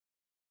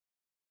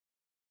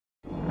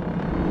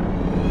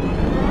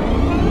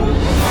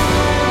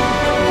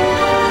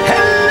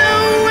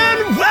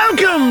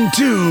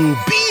to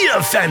Be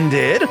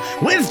Offended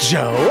with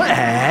Joe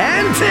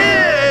and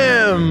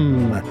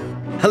Tim.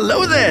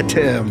 Hello there,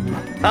 Tim.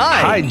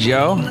 Hi,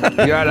 Joe.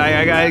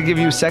 I gotta give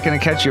you a second to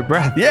catch your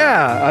breath.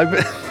 Yeah,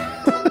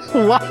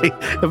 why?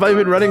 Have I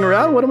been running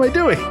around? What am I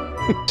doing?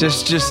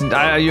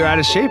 You're out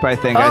of shape. I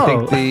think. I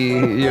think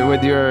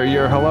with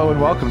your hello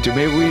and welcome to.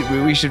 Maybe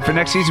we should for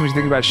next season we should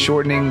think about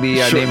shortening the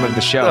name of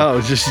the show.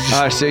 Oh, just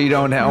so you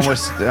don't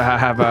almost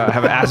have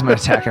an asthma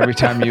attack every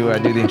time you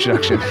do the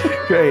introduction.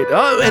 Great.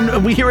 Oh,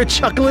 and we hear a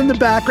chuckle in the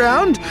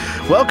background.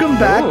 Welcome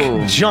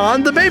back,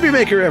 John the Baby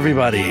Maker,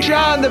 everybody.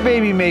 John the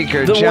Baby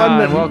Maker.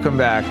 Welcome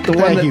back.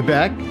 Thank you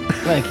back.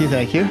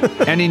 Thank you.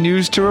 Any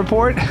news to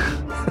report?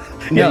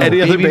 No.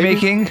 Any other baby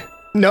making?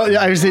 No,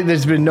 I would say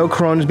there's been no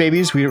Corona's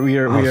babies. We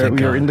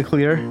are in the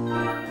clear.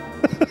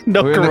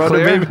 No We're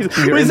Corona babies.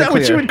 Is that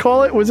what you would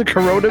call it? Was it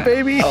Corona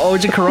baby? Oh,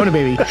 it's a Corona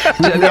baby. We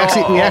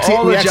actually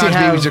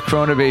have babies are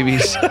Corona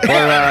babies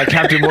or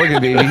Captain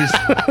Morgan babies.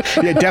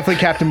 Yeah, definitely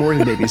Captain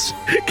Morgan babies.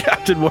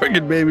 Captain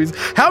Morgan babies.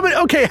 How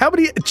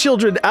many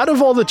children out of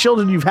all the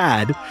children you've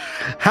had?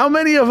 How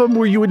many of them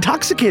were you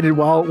intoxicated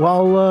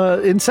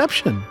while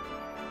inception?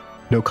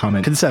 No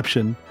comment.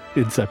 Conception.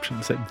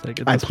 Inception, same thing.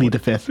 I plead the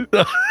fifth.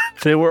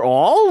 They were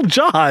all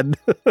John.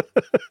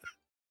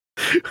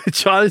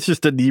 John is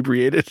just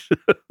inebriated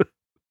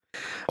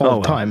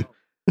all the time.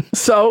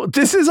 So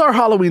this is our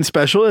Halloween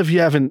special. If you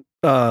haven't,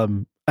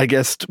 I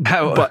guessed.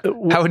 How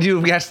would you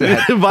have guessed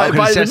that? by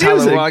the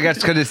music. Well, I guess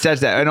because it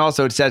says that, and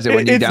also it says it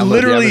when you download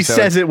literally the episode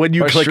says it when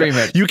you click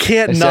it. You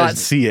can't not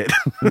see it.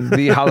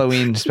 The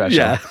Halloween special.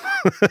 Yeah.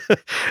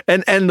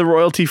 and the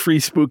royalty-free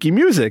spooky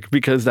music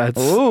because that's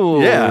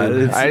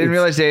I didn't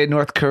realize they had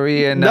North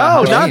Korean.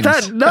 No, not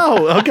that.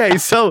 No. Okay,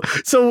 so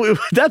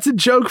that's a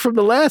joke from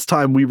the last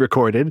time we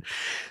recorded.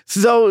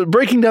 So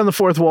breaking down the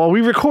fourth wall,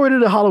 we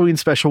recorded a Halloween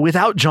special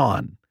without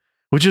John,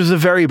 which was a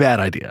very bad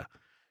idea.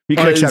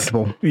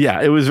 Unacceptable.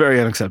 Yeah, it was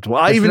very unacceptable.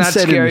 It's not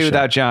scary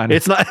without John.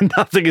 It's not.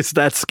 Nothing is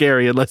that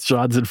scary unless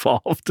John's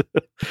involved.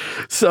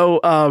 So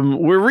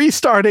we're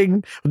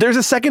restarting. There's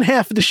a second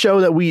half of the show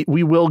that we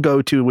will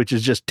go to, which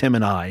is just Tim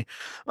and I.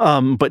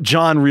 But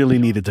John really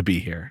needed to be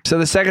here. So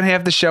the second half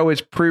of the show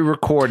is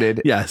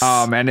pre-recorded. Yes.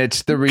 And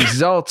it's the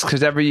results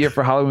because every year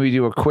for Halloween we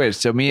do a quiz.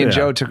 So me and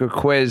Joe took a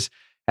quiz.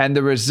 And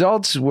the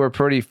results were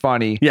pretty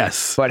funny.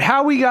 Yes. But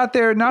how we got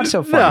there, not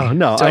so funny.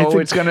 No. So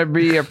it's going to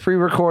be a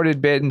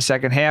pre-recorded bit in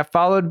second half,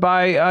 followed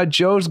by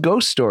Joe's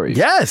ghost stories.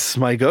 Yes,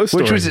 my ghost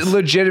stories. Which was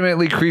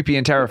legitimately creepy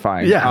and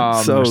terrifying.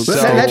 Yeah.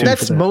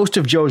 That's most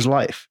of Joe's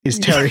life, is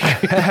Terry.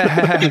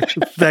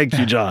 Thank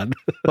you, John.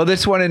 Well,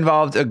 this one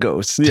involved a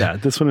ghost. Yeah,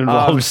 this one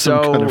involved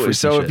some kind of freaky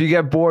shit. If you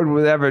get bored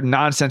with whatever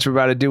nonsense we're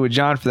about to do with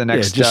John for the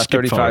next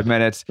 35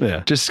 minutes,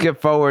 just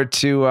skip forward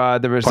to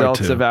the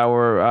results of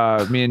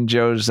our me and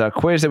Joe's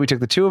quiz that we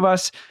took, the two of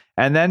us,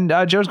 and then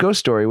Joe's ghost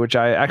story, which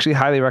I actually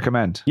highly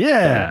recommend.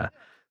 Yeah.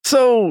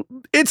 So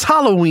it's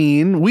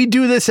Halloween. We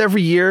do this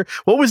every year.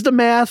 What was the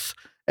math?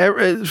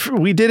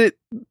 We did it.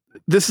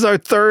 This is our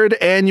third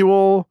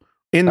annual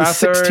in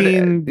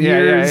 16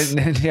 years.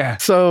 Yeah.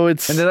 So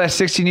it's in the last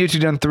 16 years,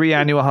 we've done 3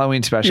 annual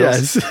Halloween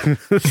specials.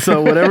 Yes.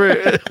 So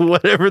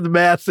whatever the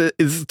math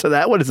is to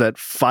that, what is that?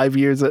 5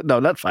 years? No,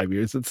 not 5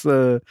 years. It's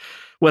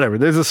whatever.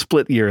 There's a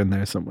split year in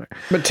there somewhere.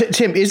 But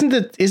Tim, isn't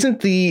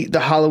the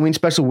Halloween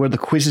special where the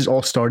quizzes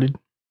all started?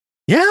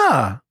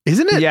 Yeah,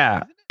 isn't it?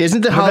 Yeah.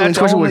 Isn't the Halloween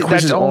special where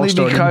quizzes all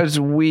started? That's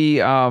only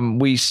because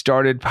we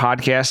started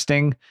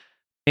podcasting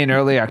in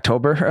early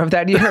October of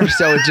that year.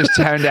 So it just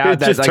turned out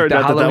that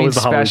the Halloween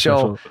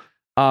special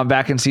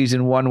back in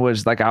season 1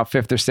 was like our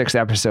 5th or 6th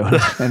episode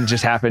and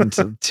just happened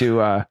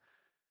to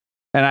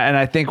and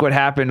I think what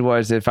happened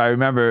was, if I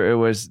remember, it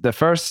was the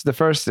first,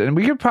 and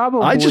we could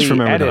probably I just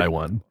remember edit. that I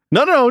won.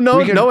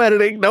 No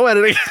editing.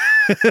 I'd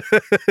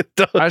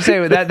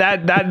say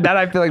that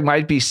I feel like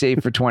might be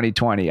safe for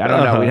 2020. I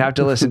don't know. We'd have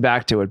to listen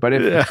back to it. But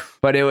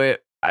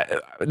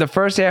the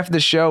first half of the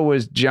show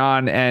was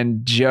John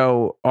and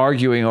Joe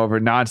arguing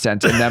over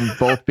nonsense and them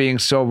both being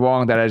so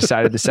wrong that I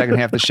decided the second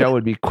half of the show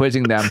would be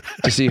quizzing them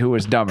to see who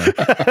was dumber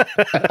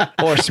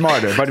or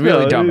smarter, but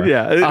really dumber.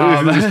 Yeah.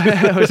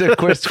 It was a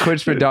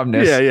quiz for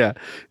dumbness. Yeah.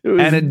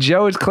 And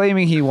Joe is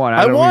claiming he won.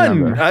 I won.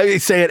 Remember. I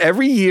say it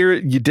every year.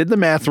 You did the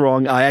math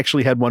wrong. I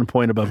actually had 1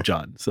 point above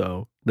John.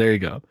 So there you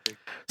go.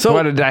 So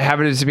what, did I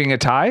have it as being a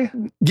tie?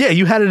 Yeah,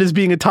 you had it as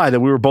being a tie, that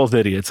we were both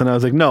idiots. And I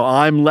was like, no,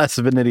 I'm less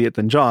of an idiot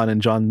than John. And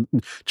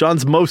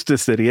John's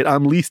mostest idiot.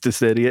 I'm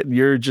leastest idiot.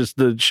 You're just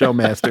the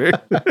showmaster.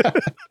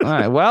 All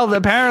right. Well,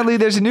 apparently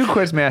there's a new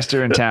quiz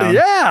master in town.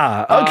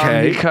 Yeah.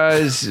 Okay.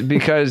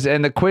 Because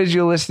and the quiz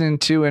you're listening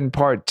to in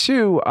part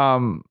 2,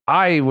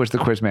 I was the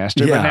quiz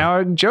master, but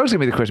now Joe's gonna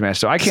be the quiz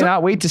master. So I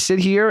cannot wait to sit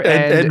here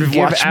and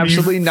give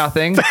absolutely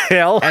nothing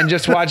and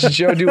just watch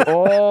Joe do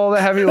all the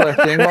heavy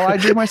lifting while I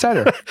drink my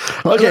cider.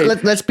 Okay,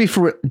 let's be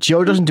for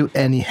Joe doesn't do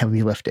any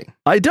heavy lifting.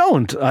 I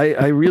don't.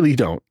 I really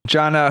don't.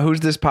 John, who's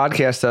this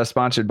podcast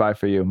sponsored by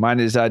for you? Mine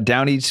is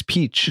Down East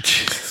Peach.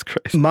 Jesus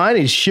Christ. Mine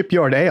is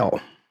Shipyard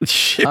Ale.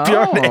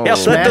 Shipyard Ale.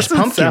 Smash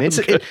Pumpkin.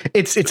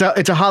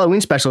 It's a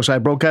Halloween special, so I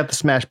broke out the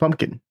Smash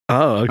Pumpkin.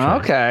 Oh,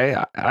 okay.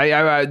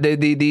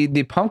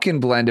 The pumpkin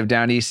blend of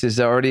Down East is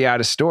already out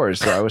of stores,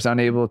 so I was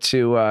unable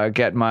to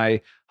get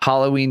my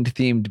Halloween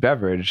themed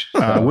beverage.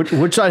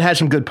 Which side has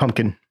some good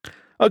pumpkin?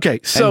 Okay,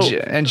 so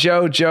and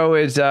Joe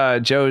is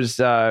Joe's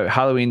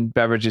Halloween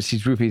beverages.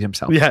 He's roofied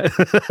himself. Yeah,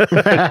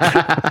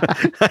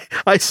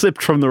 I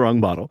sipped from the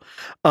wrong bottle.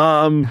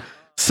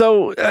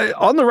 So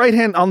on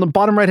the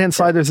bottom right hand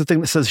side, there's a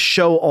thing that says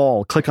 "Show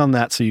All." Click on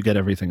that so you get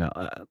everything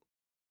out.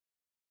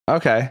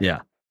 Okay. Yeah.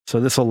 So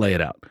this will lay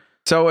it out.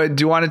 So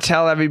do you want to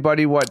tell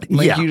everybody what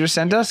link you just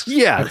sent us?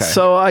 Yeah. Okay.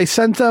 So I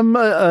sent them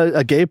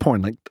a gay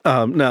porn link.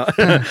 No,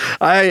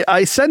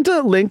 I sent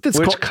a link that's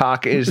which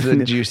cock is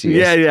the juiciest?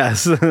 Yeah.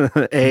 Yes.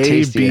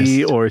 A,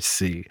 B, or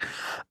C.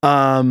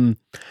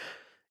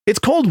 It's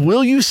called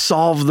Will You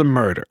Solve the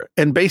Murder?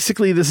 And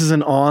basically this is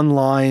an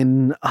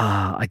online,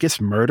 I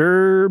guess,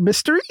 murder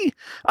mystery.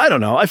 I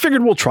don't know. I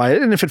figured we'll try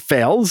it. And if it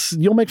fails,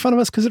 you'll make fun of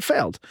us because it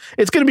failed.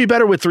 It's going to be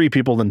better with 3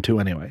 people than 2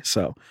 anyway.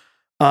 So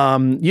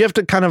you have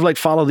to kind of like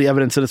follow the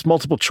evidence and it's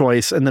multiple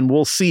choice. And then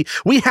we'll see.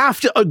 We have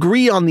to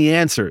agree on the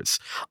answers.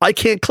 I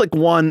can't click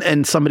one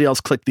and somebody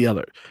else click the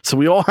other. So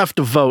we all have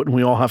to vote and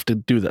we all have to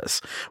do this,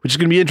 which is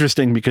going to be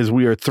interesting because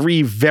we are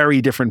 3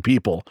 very different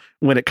people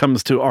when it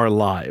comes to our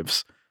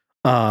lives.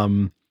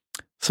 So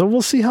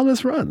we'll see how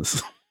this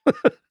runs.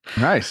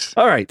 Nice.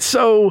 All right.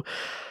 So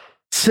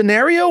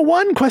scenario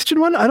 1, question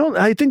 1.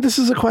 I think this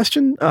is a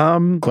question.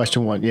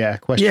 Question 1. Yeah.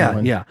 Question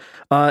 1. Yeah.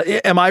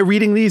 Am I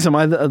reading these? Am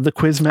I the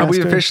quiz master?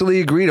 We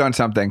officially agreed on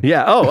something.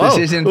 Yeah. This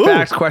is in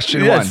fact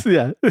question 1.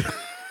 Yeah.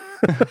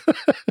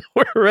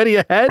 We're already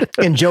ahead.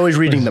 And Joe is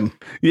reading them.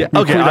 Yeah.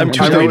 Okay. I'm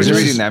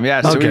reading them.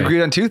 Yeah. So we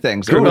agreed on 2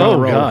 things.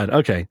 Oh God.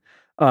 Okay.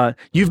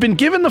 You've been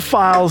given the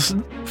files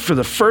for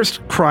the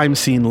first crime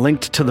scene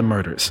linked to the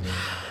murders.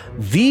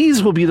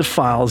 These will be the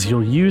files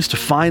you'll use to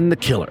find the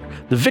killer.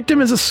 The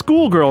victim is a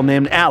schoolgirl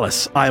named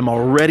Alice. I am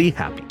already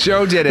happy.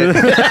 Joe did it.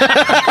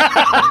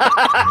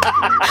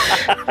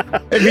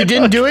 If he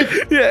didn't do it,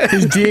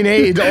 his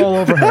DNA is all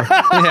over her.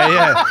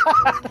 Yeah.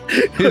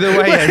 Either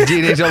way, his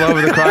DNA's all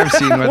over the crime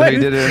scene, whether he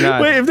did it or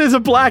not. Wait, if there's a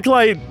black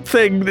light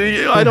thing,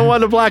 I don't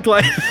want a black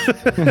light.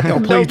 No,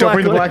 please don't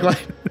bring the black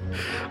light.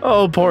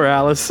 Oh, poor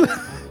Alice.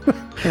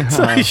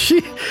 So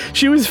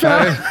she was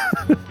found.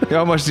 You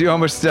almost. She's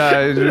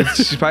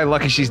probably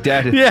lucky she's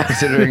dead. Yeah.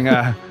 Considering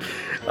that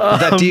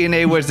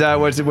DNA was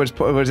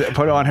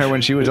put on her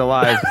when she was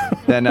alive.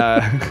 Then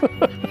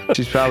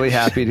she's probably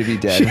happy to be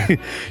dead.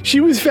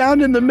 She was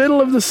found in the middle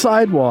of the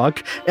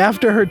sidewalk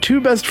after her 2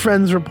 best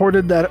friends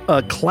reported that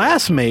a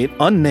classmate,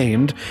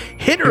 unnamed,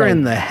 hit her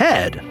in the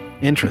head.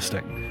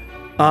 Interesting.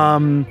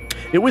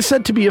 It was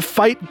said to be a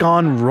fight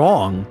gone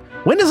wrong.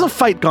 When is a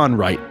fight gone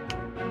right?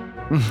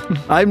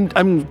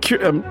 I'm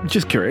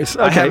just curious.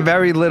 Okay. I have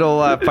very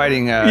little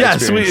fighting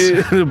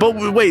experience. But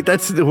wait,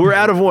 we're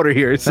out of order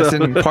here. So. That's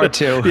in part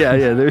 2. Yeah.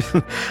 There's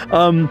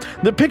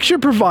the picture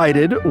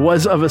provided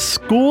was of a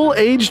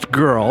school-aged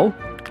girl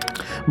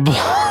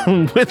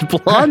with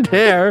blonde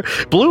hair,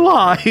 blue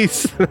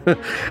eyes.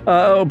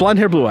 Blonde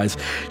hair, blue eyes.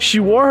 She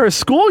wore her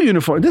school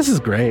uniform. This is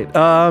great.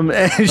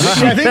 I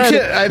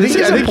think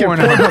your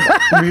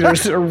Pornhub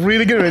readers are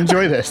really going to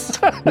enjoy this.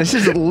 This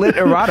is lit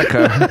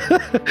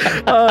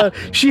erotica.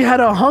 She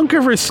had a hunk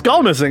of her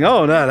skull missing.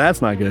 Oh no,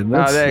 that's not good.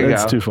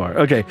 That's too far.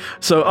 Okay,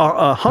 so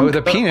a hunk with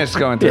a penis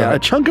going through. Yeah, a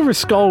chunk of her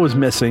skull was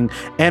missing,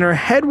 and her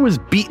head was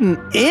beaten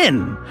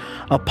in.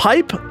 A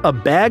pipe, a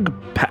backpack,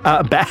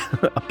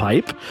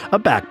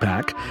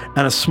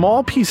 and a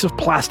small piece of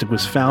plastic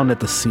was found at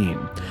the scene.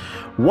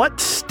 What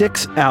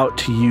sticks out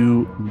to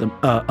you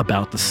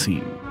about the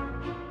scene?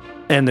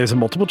 And there's a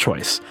multiple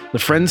choice. The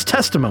friend's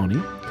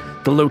testimony,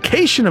 the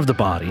location of the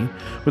body,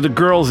 or the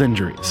girl's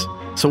injuries.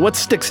 So what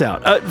sticks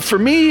out? For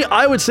me,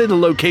 I would say the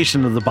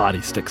location of the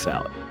body sticks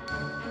out.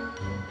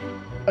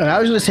 And I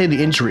was going to say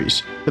the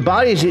injuries. The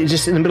body is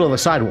just in the middle of a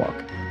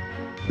sidewalk.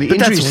 But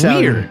that's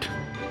weird.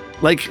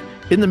 Like,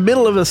 in the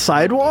middle of a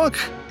sidewalk?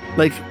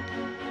 Like,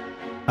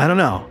 I don't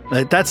know.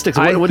 That sticks.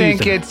 What do you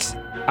think?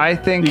 I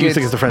think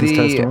it's the friend's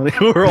testimony.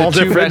 We're all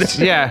different.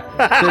 The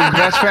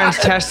best friend's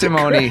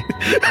testimony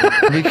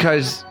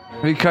because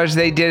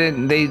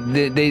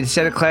they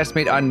said a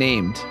classmate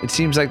unnamed. It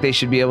seems like they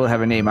should be able to have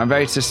a name. I'm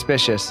very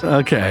suspicious.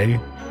 Okay.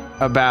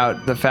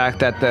 About the fact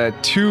that the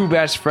 2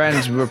 best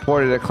friends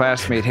reported a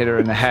classmate hit her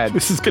in the head.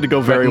 This is going to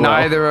go very well.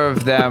 Neither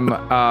of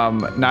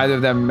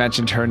them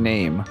mentioned her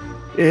name.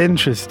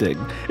 Interesting.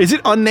 Is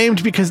it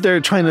unnamed because they're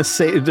trying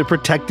to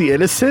protect the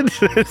innocent?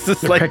 Is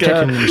this like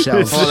protecting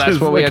themselves? Well, that's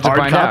what we had to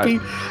find out.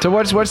 So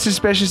what's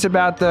suspicious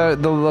about the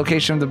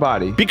location of the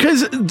body?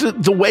 Because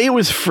the way it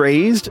was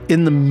phrased,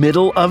 in the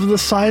middle of the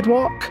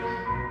sidewalk.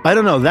 I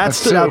don't know. That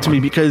stood out to me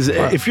because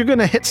if you're going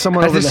to hit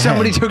someone over the head,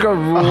 somebody took a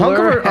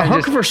ruler, a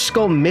hunk of her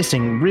skull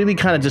missing really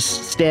kind of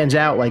just stands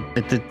out. Like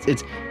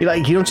it's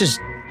like you don't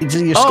just.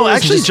 Your skull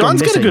actually,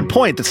 John's got a good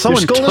point that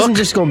someone doesn't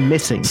just go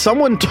missing.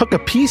 Someone took a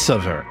piece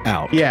of her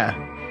out. Yeah.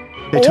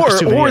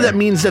 Or that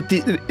means that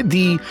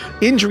the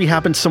injury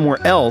happened somewhere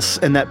else,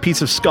 and that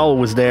piece of skull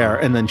was there,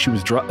 and then she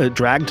was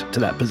dragged to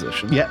that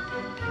position. Yeah.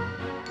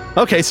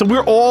 Okay, so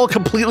we're all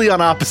completely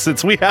on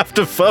opposites. We have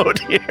to vote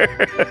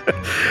here.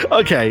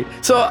 Okay,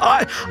 so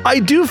I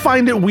do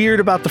find it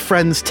weird about the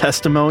friend's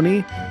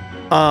testimony.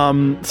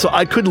 So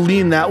I could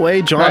lean that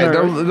way, John. Right,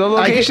 the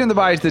location of the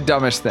body is the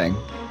dumbest thing.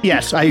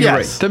 Yes, I agree.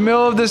 Yes. The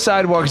middle of the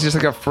sidewalk is just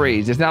like a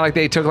freeze. It's not like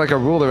they took like a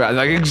ruler out,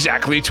 like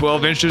exactly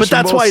 12 inches. But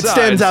that's why it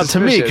stands out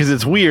to me, Suspicious. because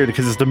it's weird,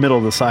 because it's the middle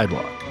of the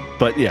sidewalk.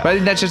 But yeah. But I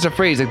think that's just a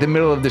phrase, like the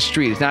middle of the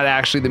street. It's not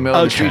actually the middle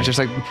of the street. It's just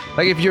like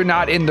if you're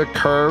not in the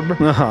curb,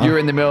 you're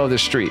in the middle of the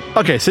street.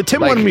 Okay, so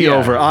Tim won me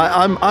over.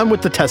 I'm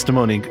with the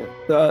testimony.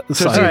 So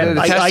it's either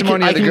the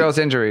testimony or the girl's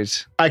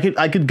injuries. I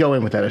could go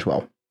in with that as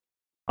well.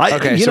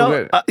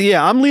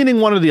 I'm leaning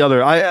one or the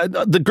other.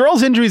 The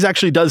girl's injuries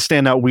actually does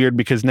stand out weird,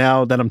 because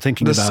now that I'm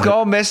thinking about it, the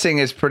skull missing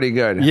is pretty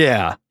good.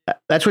 Yeah,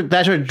 that's what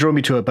drew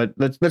me to it. But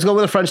let's go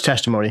with the friend's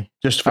testimony,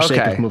 just for sake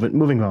of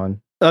moving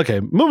on. Okay,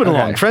 moving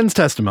along. Friend's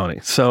testimony.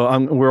 So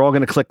we're all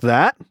going to click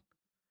that.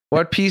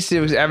 What piece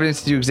of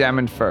evidence did you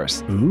examine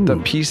first? Ooh. The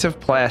piece of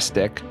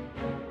plastic,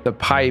 the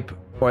pipe,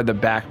 or the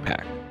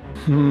backpack?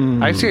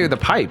 I'd say the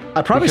pipe.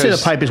 I'd probably say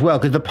the pipe as well,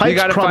 because the pipe. You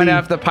got to find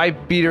out if the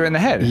pipe beat her in the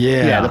head.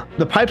 Yeah.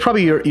 The pipe's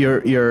probably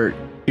your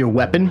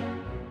weapon.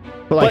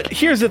 But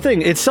here's the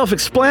thing: it's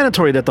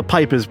self-explanatory that the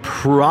pipe is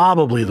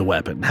probably the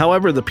weapon.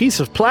 However, the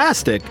piece of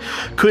plastic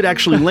could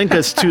actually link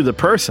us to the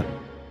person.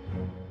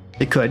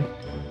 It could.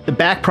 The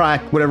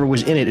backpack, whatever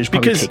was in it, is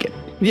probably taken.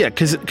 Yeah,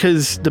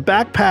 because the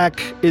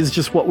backpack is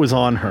just what was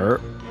on her.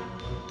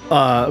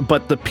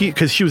 But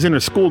because she was in her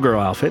schoolgirl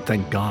outfit,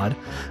 thank God.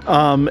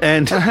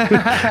 And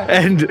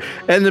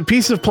the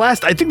piece of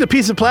plastic. I think the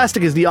piece of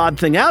plastic is the odd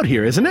thing out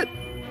here, isn't it?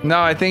 No,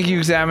 I think you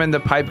examine the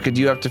pipe because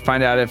you have to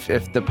find out if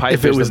the pipe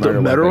is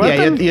the murder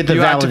weapon. Yeah,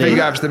 you have to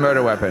figure out if it's the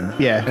murder weapon.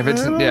 Yeah. If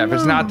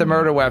it's not the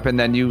murder weapon,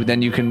 then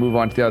you can move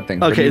on to the other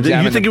thing. Okay,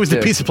 you think it was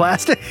the piece of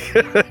plastic?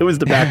 It was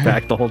the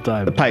backpack the whole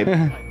time. The pipe.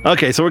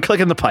 Okay, so we're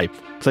clicking the pipe.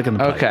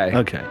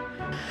 Okay.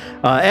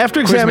 After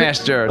examining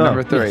Quizmaster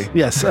number 3.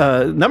 Yes.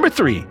 Number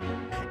 3.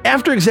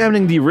 After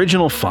examining the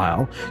original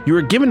file, you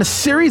are given a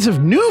series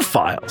of new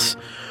files.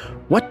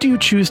 What do you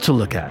choose to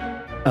look at?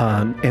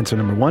 Answer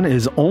number 1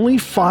 is only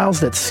files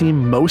that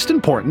seem most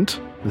important.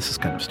 This is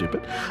kind of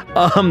stupid.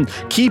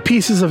 Key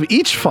pieces of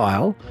each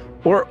file,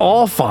 or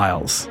all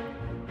files.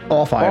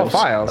 All files.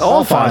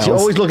 All files. You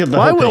always look at the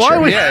whole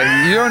picture.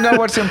 Yeah, you don't know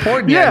what's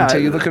important yet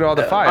until you look at all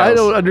the files. I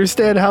don't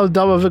understand how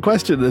dumb of a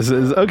question this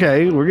is.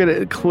 Okay, we're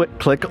gonna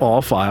click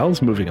all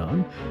files. Moving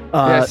on.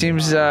 It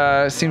seems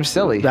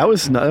silly. That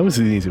was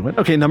an easy one.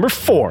 Okay, number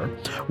 4.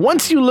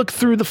 Once you look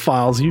through the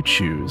files you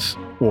choose,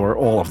 or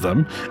all of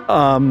them,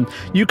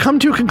 you come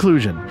to a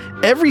conclusion.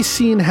 Every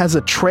scene has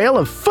a trail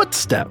of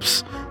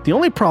footsteps. The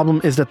only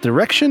problem is that the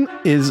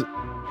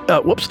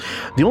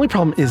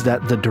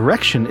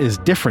direction is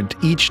different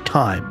each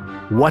time.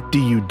 What do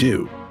you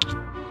do?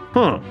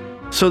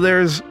 So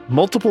there's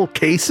multiple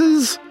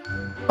cases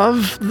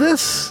of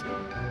this,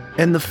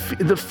 and the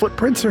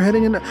footprints are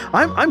heading in.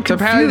 I'm confused. So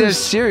apparently there's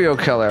serial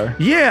killer.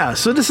 Yeah.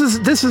 So this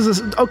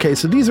is okay.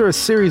 So these are a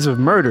series of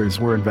murders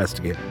we're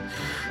investigating.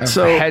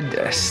 So head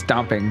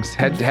stompings,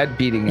 head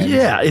beating.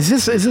 Yeah. Is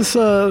this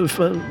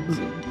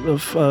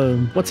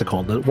what's it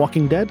called? The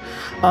Walking Dead?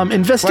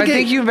 Investigate. Well, I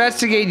think you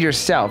investigate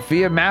yourself.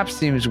 Via map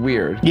seems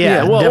weird.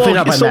 Yeah. Well, definitely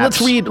not by maps.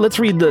 let's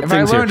read the. If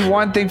I learned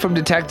one thing from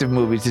detective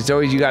movies, it's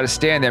always you got to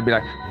stand there and be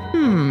like,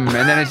 and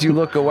then as you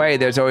look away,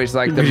 there's always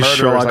like the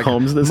murderer like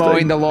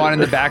mowing the lawn in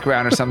the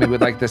background or something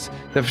with like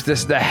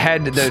the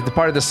head, the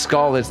part of the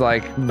skull is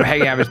like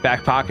hanging out of his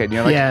back pocket. And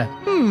you're like,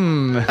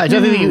 I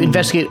don't think you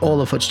investigate all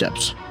the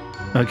footsteps.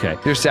 Okay.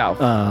 Yourself.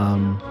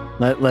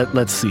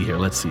 Let's see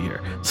here.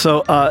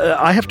 So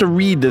I have to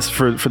read this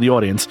for the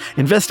audience.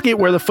 Investigate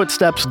where the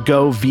footsteps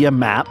go via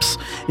maps.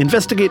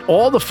 Investigate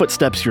all the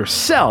footsteps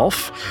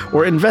yourself,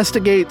 or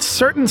investigate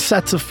certain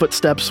sets of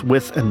footsteps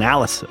with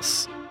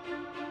analysis.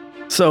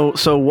 So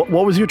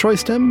what was your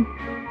choice, Tim?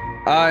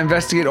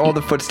 Investigate all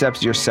the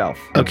footsteps yourself.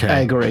 Okay.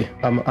 I agree.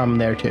 I'm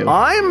there too.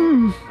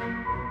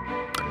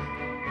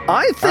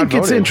 I think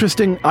it's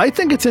interesting. I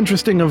think it's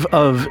interesting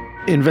of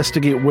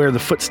investigate where the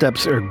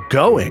footsteps are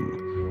going,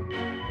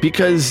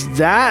 because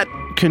that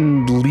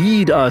can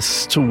lead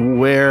us to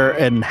where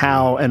and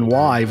how and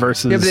why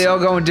versus. Yeah, but they all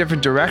go in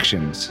different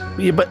directions.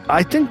 Yeah, but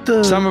I think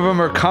some of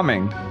them are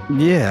coming.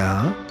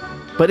 Yeah.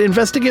 But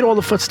investigate all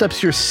the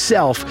footsteps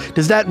yourself.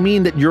 Does that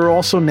mean that you're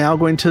also now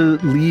going to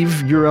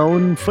leave your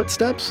own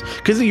footsteps?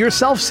 Because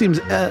yourself seems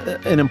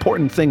an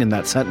important thing in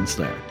that sentence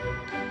there.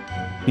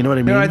 You know what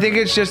I mean? No, I think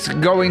it's just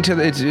going to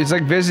it's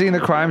like visiting the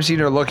crime scene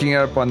or looking it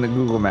up on the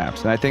Google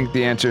Maps. And I think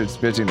the answer is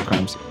visiting the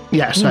crime scene.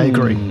 Yes, I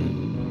agree.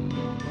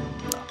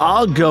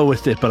 I'll go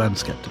with it, but I'm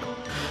skeptical.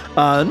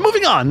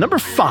 Moving on, number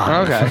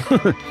 5.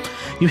 Okay.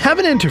 You have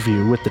an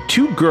interview with the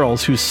 2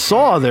 girls who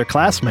saw their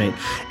classmate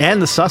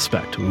and the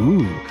suspect.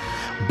 Ooh.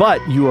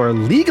 But you are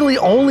legally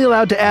only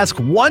allowed to ask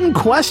one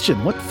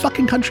question. What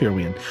fucking country are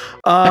we in?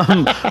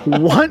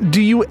 What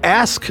do you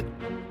ask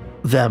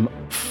them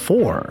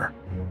for?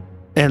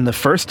 And the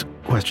first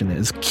question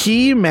is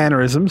key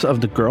mannerisms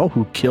of the girl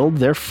who killed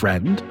their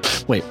friend.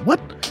 Wait, what?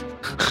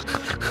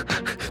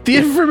 The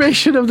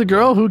information of the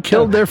girl who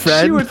killed their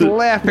friend. She was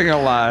laughing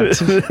a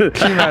lot.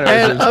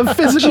 And a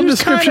physical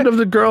description of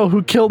the girl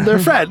who killed their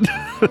friend.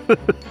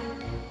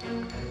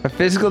 A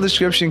physical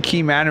description,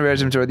 key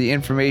mannerisms, or the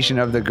information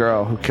of the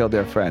girl who killed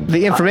their friend.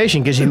 The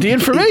information gives you the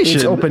information.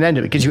 It's open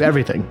ended. It gives you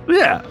everything.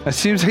 Yeah, it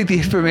seems like the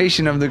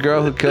information of the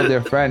girl who killed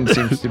their friend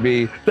seems to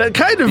be that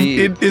kind of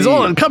is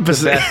all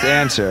encompassing. The best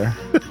answer.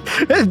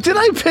 Did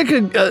I pick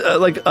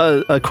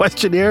a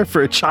questionnaire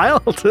for a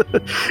child?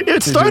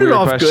 It started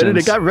off good and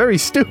it got very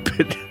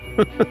stupid.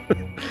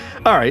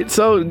 All right,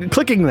 so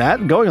clicking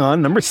that, going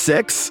on, number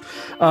 6.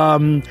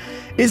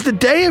 It's the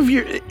day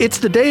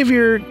of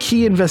your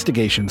key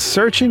investigation,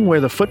 searching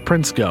where the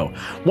footprints go.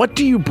 What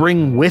do you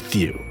bring with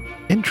you?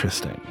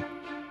 Interesting.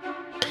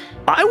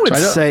 I would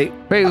say...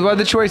 Wait, what are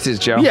the choices,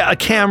 Joe? Yeah, a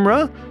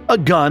camera, a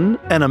gun,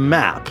 and a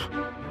map.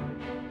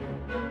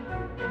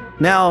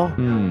 Now,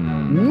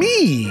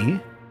 me,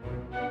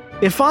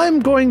 if I'm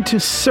going to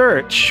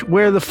search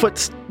where the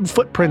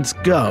footprints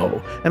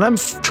go, and I'm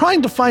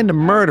trying to find a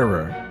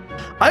murderer,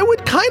 I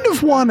would kind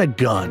of want a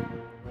gun.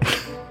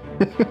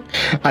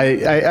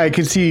 I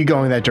could see you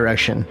going that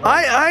direction.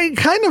 I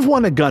kind of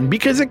want a gun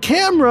because a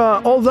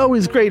camera, although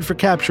is great for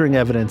capturing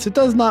evidence, it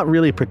does not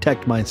really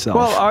protect myself.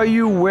 Well, are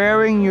you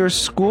wearing your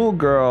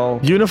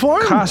schoolgirl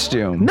uniform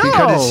costume? No,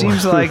 because it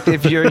seems like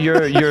if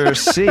you're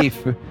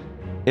safe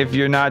if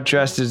you're not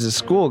dressed as a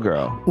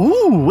schoolgirl.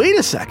 Ooh, wait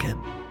a second.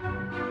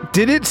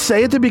 Did it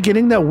say at the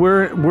beginning that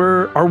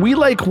are we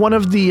like one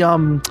of the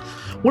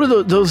what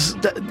are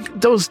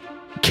those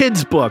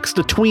kids books,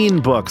 the tween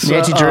books?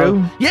 Nancy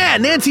Drew? Yeah,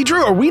 Nancy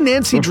Drew. Are we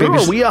Nancy Drew?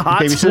 Are we a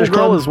hot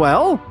schoolgirl as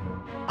well?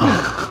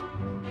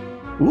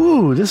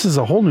 Ooh, this is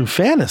a whole new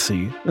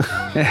fantasy.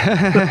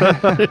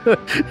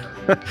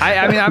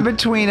 I mean, I'm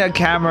between a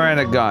camera and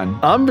a gun.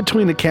 I'm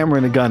between a camera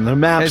and a gun. The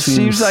map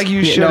seems like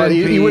you should.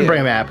 You wouldn't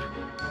bring a map.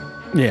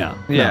 Yeah.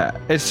 Yeah.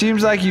 No. It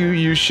seems like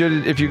you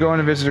should, if you're going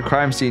to visit a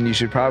crime scene, you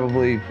should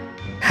probably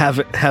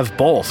have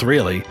both,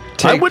 really.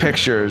 Take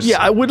pictures. Yeah,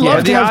 I would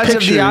love to have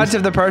pictures. The odds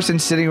of the person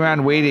sitting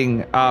around waiting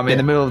in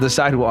the middle of the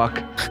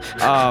sidewalk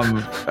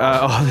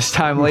all this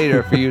time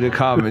later for you to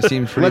come, it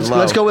seems pretty low.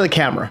 Let's go with a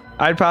camera.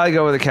 I'd probably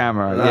go with a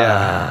camera,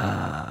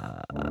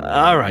 yeah.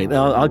 All right,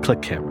 I'll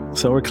click camera.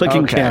 So we're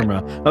clicking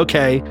camera.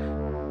 Okay.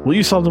 Will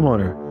you solve the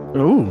murder?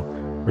 Ooh,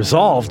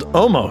 resolved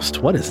almost.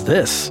 What is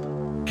this?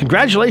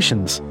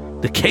 Congratulations.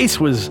 The case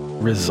was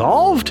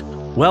resolved?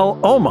 Well,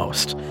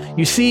 almost.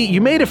 You see,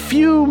 you made a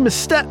few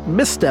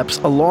missteps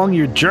along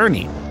your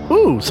journey.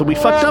 Ooh, so we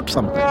fucked up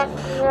something.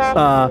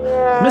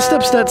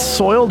 Missteps that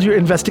soiled your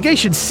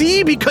investigation.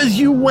 See, because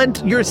you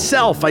went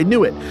yourself. I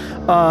knew it.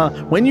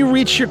 When you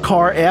reach your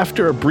car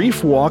after a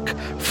brief walk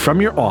from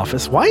your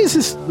office. Why is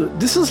this?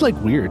 This is like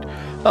weird.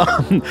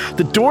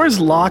 The doors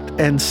locked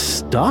and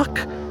stuck.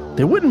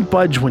 They wouldn't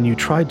budge when you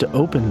tried to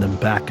open them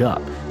back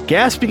up.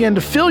 Gas began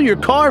to fill your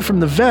car from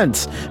the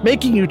vents,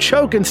 making you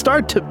choke and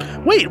start to...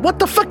 Wait, what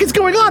the fuck is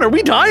going on? Are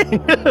we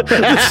dying?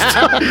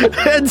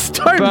 And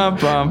start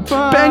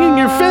banging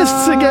your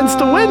fists against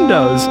the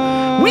windows.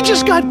 We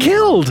just got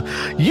killed.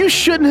 You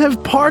shouldn't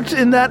have parked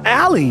in that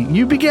alley.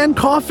 You began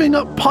coughing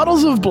up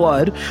puddles of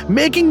blood,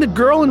 making the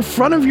girl in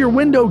front of your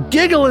window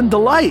giggle in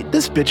delight.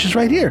 This bitch is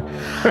right here.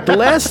 The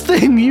last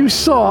thing you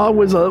saw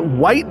was a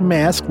white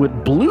mask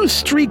with blue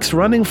streaks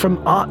running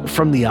from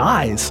the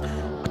eyes.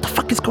 What the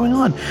fuck is going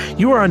on?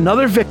 You are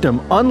another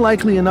victim,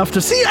 unlikely enough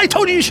to... See, I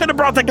told you should have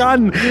brought the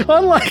gun!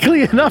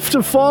 Unlikely enough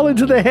to fall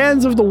into the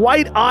hands of the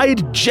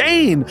white-eyed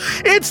Jane!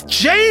 It's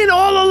Jane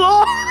all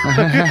along!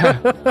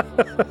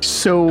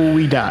 So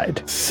we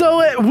died.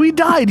 We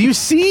died. You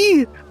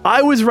see?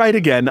 I was right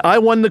again. I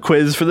won the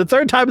quiz for the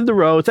 3rd time in a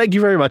row. Thank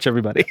you very much,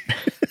 everybody.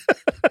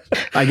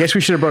 I guess we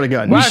should have brought a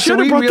gun. Wow, so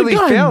we really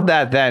failed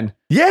that then.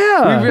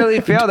 Yeah. We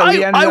really failed it.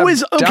 We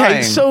ended up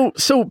dying. So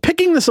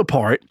picking this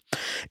apart,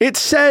 it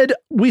said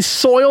we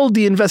soiled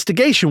the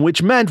investigation,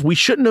 which meant we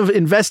shouldn't have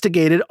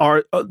investigated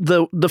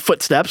the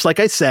footsteps, like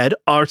I said,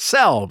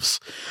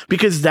 ourselves,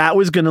 because that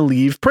was going to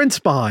leave prints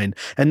behind.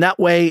 And that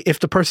way, if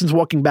the person's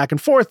walking back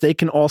and forth, they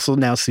can also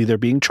now see they're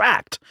being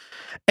tracked.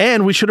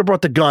 And we should have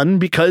brought the gun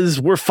because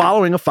we're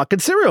following a fucking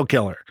serial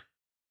killer.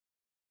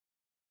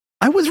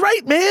 I was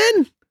right,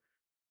 man.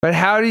 But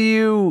how do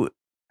you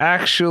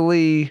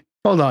actually...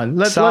 Hold on.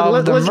 Let's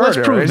prove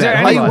Is there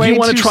that. any way you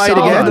want to try it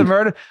solve again? The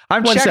murder?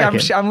 I'm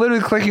checking. I'm literally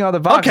clicking all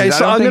the boxes. Okay,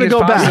 so I'm going to go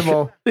back.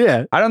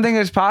 Yeah, I don't think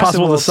it's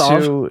possible to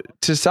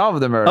solve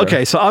the murder.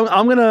 Okay, so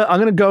I'm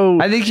gonna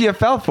go. I think you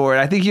fell for it.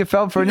 I think you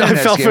fell for an internet scam.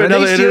 I fell for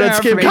another internet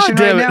scam. God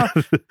damn it! Right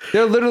now?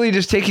 They're literally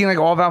just taking like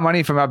all of our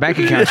money from our bank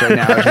accounts right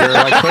now as we're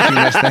like clicking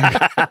this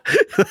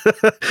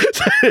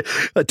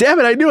thing. Damn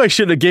it! I knew I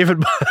should have gave it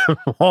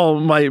all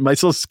my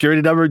social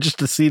security number just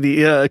to see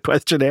the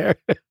questionnaire.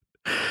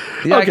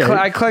 Yeah, okay.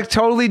 I clicked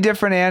totally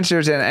different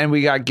answers and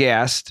we got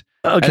gassed.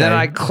 Okay. And then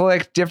I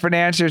clicked different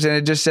answers and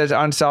it just says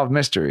unsolved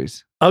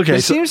mysteries. Okay.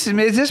 It seems to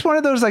me, is this one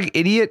of those like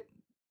idiot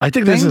I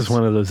think this is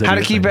one of those. How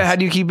do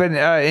you keep an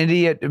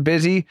idiot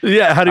busy?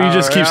 Yeah. How do you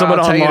just keep someone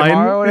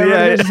online?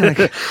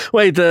 Yeah.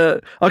 Wait.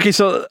 Okay.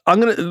 So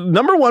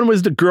number one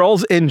was the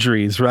girl's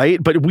injuries,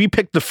 right? But we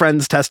picked the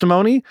friend's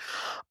testimony.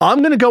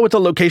 I'm gonna go with the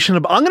location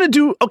of. I'm gonna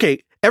do.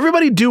 Okay.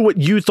 Everybody do what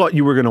you thought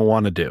you were going to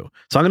want to do.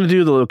 So I'm going to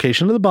do the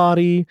location of the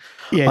body.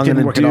 Yeah, I'm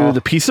going to do the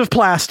piece of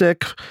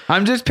plastic.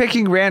 I'm just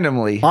picking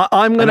randomly.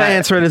 I'm going to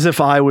answer it as if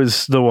I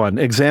was the one.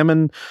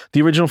 Examine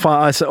the original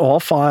file. I said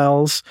all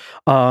files.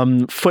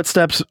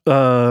 Footsteps.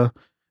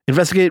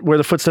 Investigate where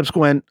the footsteps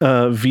went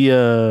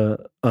via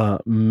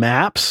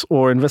maps,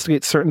 or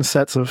investigate certain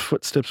sets of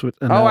footsteps with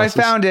analysis.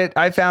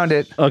 I found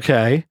it.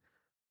 Okay.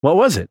 What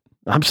was it?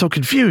 I'm so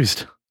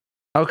confused.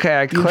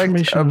 Okay, I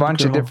clicked a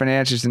bunch of different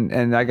answers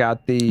and I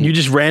got the... You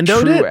just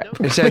randomed it?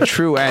 It said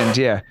true end,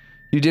 yeah.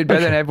 You did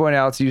better than everyone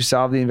else. You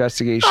solved the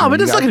investigation. Oh,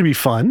 but it's not going to be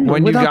fun.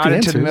 When you got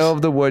into the middle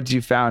of the woods,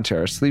 you found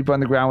her. Asleep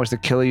on the ground was the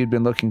killer you'd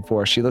been looking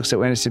for. She looks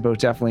so innocent, but it was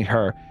definitely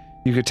her.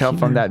 You could tell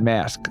from that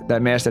mask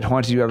that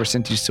haunted you ever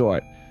since you saw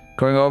it.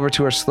 Going over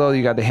to her slowly,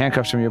 you got the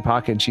handcuffs from your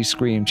pocket and she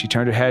screamed. She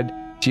turned her head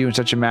to you in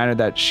such a manner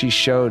that she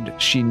showed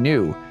she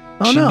knew.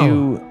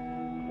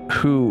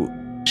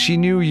 She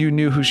knew you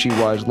knew who she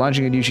was.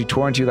 Lunging at you, she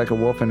tore into you like a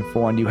wolf in a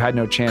fawn. You had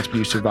no chance, but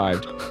you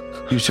survived.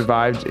 You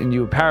survived, and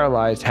you were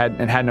paralyzed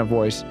and had no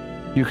voice.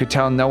 You could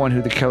tell no one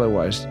who the killer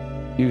was.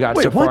 You got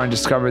so far and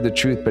discovered the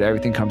truth, but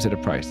everything comes at a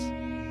price.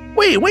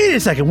 Wait a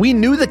second. We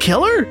knew the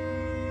killer?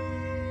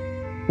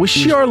 Was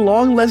she our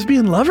long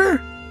lesbian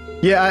lover?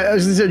 Yeah, I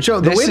was gonna say,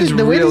 Joe, the way this is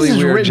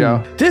weird, written,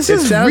 Joe. This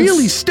is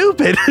really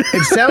stupid.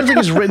 It sounds like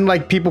it's written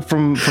like people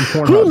from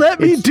Pornhub. Who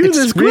let me do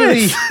this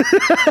quiz?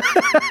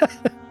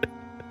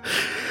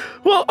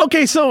 Well,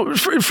 okay, so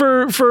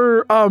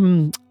for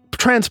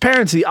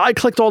transparency, I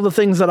clicked all the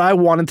things that I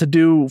wanted to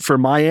do for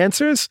my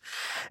answers,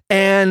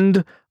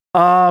 and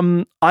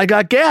I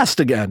got gassed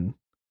again.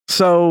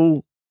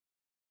 So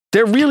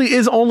there really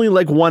is only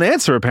like one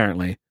answer,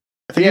 apparently.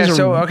 Yeah,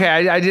 so okay,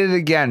 I did it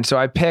again. So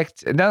I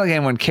picked, not like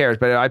anyone cares,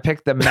 but I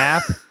picked the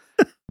map,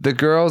 the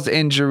girl's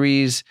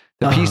injuries,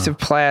 the piece of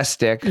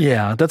plastic.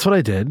 Yeah, that's what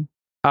I did.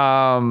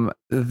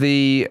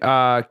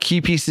 The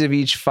key pieces of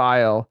each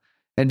file.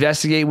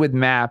 Investigate with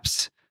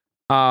maps,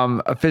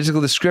 a physical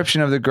description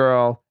of the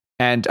girl,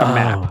 and a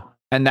map.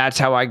 And that's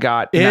how I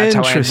got. And that's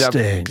how I ended up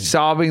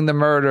solving the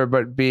murder,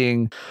 but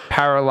being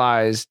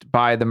paralyzed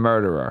by the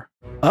murderer.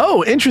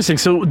 Oh, interesting.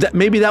 So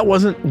maybe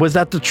was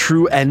that the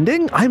true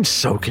ending? I'm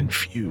so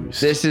confused.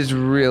 This is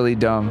really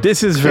dumb.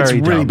 This is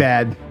really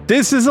bad.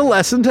 This is a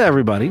lesson to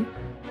everybody.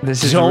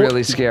 This is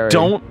really scary.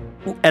 Don't,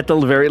 at the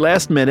very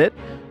last minute,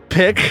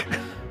 pick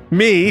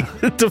me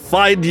to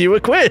find you a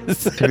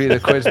quiz. To be the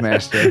quiz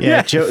master.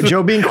 Yeah,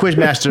 Joe being quiz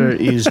master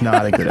is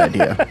not a good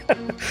idea.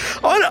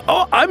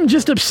 I'm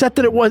just upset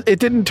that it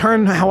didn't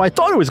turn how I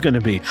thought it was going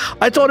to be.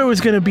 I thought it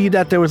was going to be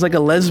that there was like a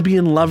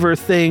lesbian lover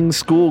thing,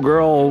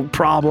 schoolgirl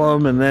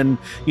problem, and then,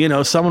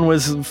 someone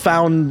was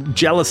found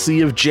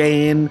jealousy of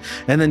Jane,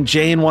 and then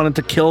Jane wanted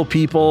to kill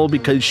people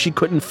because she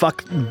couldn't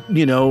fuck,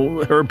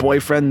 her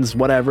boyfriend's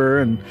whatever,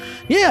 and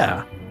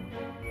yeah.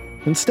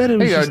 Instead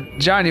of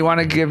John, you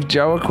want to give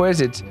Joe a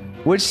quiz? It's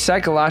which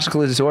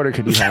psychological disorder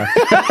could you have?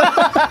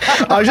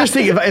 I was just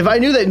thinking, if I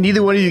knew that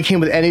neither one of you came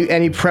with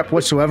any prep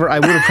whatsoever, I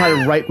would have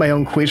tried to write my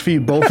own quiz for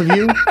you, both of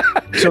you.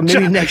 So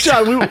maybe next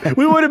time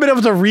we would have been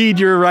able to read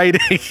your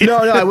writing. No,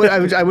 I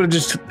would have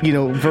just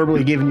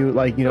verbally given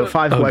you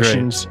 5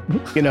 questions.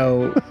 I don't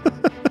know.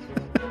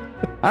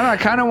 I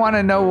kind of want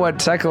to know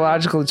what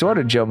psychological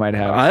disorder Joe might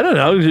have. I don't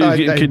know.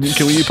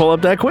 Can we pull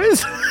up that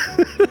quiz?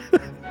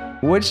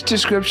 Which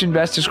description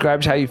best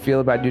describes how you feel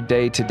about your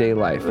day-to-day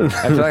life?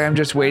 I feel like I'm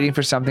just waiting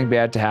for something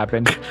bad to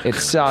happen. It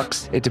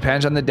sucks. It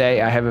depends on the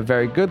day. I have a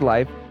very good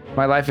life.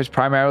 My life is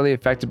primarily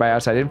affected by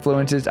outside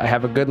influences. I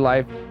have a good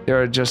life.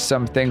 There are just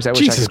some things I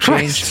wish I could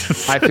change.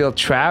 I feel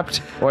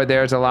trapped, or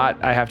there's a lot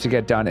I have to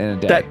get done in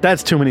a day.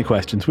 That's too many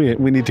questions. We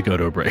need to go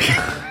to a break.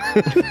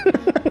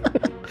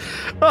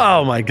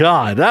 Oh my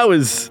God, that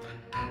was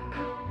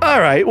all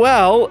right.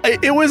 Well,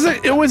 it was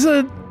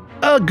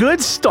a good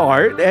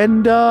start,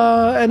 and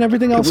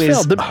everything else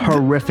failed.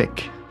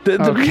 Horrific.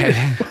 Okay.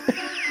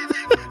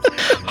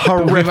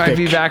 Horrific. We might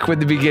be back with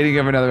the beginning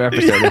of another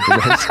episode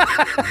after this.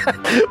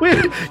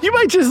 You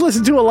might just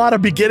listen to a lot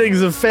of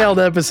beginnings of failed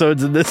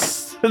episodes in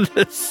this. This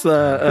is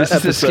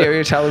the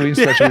scariest Halloween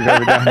special we've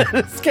ever done.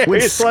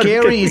 What's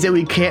scary is that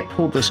we can't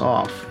pull this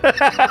off.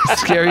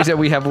 Scary is that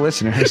we have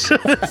listeners.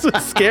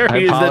 What's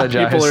scary is that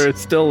people are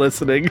still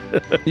listening.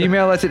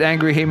 Email us at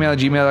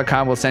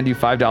angryhatemail@gmail.com. We'll send you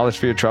 $5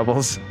 for your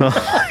troubles.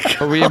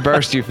 Or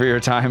reimburse you for your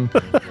time.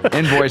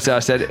 Invoice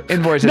us at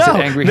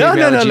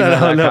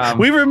angryhatemail@gmail.com.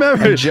 We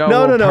remember.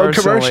 No.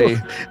 Commercial.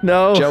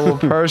 No. Joe will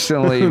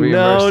personally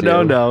reimburse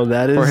you. No.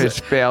 That is for his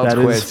failed quiz.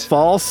 That is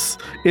false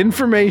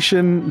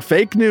information,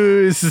 fake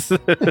news.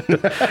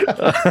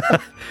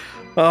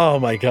 Oh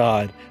my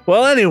God.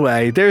 Well,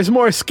 anyway, there's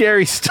more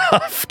scary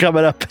stuff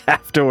coming up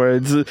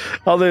afterwards,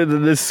 other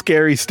than this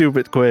scary,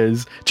 stupid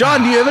quiz.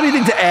 John, do you have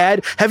anything to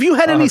add? Have you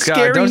had any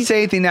scary? Don't say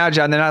anything now,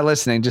 John. They're not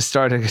listening. Just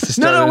start.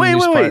 No.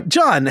 Wait.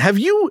 John, have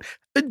you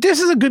this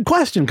is a good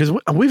question because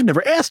we've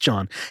never asked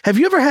John. Have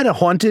you ever had a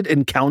haunted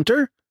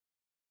encounter?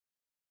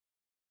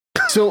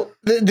 So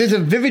there's a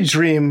vivid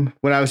dream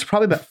when I was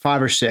probably about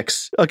 5 or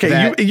 6.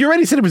 Okay, you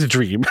already said it was a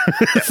dream.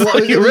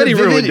 Well, you already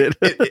ruined it.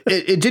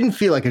 It didn't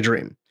feel like a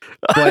dream.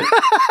 But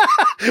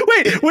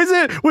wait, was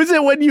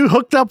it when you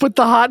hooked up with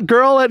the hot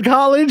girl at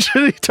college?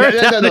 No.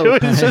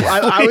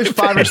 I was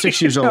 5 or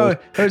 6 years old. No,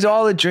 it was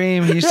all a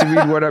dream. He used to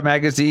read Word Up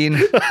magazine.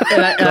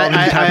 And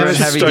I was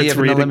heavy D in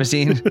the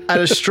limousine. I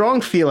had a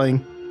strong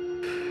feeling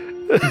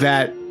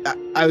that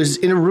I was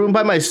in a room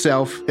by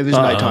myself. It was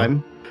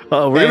nighttime.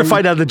 Oh, we're going to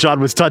find out that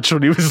John was touched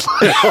when he was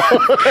little.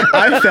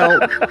 I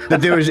felt that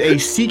there was a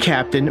sea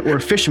captain or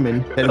a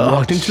fisherman that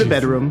walked into the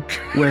bedroom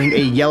wearing a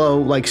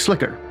yellow,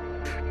 slicker.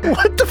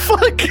 What the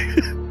fuck?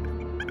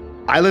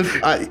 I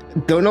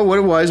don't know what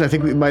it was. I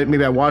think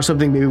maybe I watched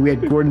something. Maybe we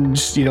had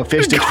Gordon's,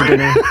 fish sticks for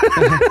dinner.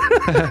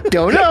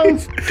 Don't know.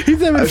 He's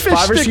having fish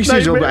 5 or 6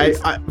 years old,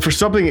 but I for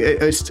something,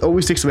 it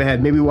always sticks in my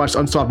head. Maybe we watched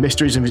Unsolved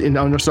Mysteries, and in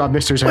Unsolved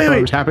Mysteries, I thought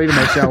it was happening to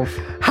myself.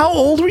 How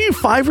old were you?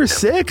 5 or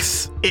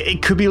 6?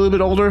 It could be a little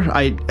bit older.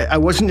 I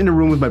wasn't in a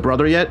room with my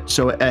brother yet,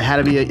 so it had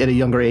to be at a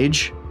younger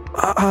age.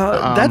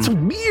 That's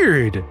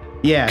weird.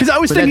 Yeah, because I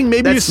was thinking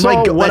maybe you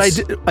saw what I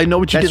did. I know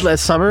what you did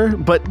last summer,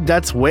 but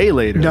that's way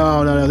later.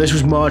 No. This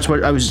was much.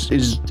 I was. And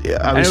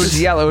it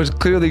was yellow. It was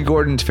clearly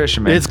Gordon's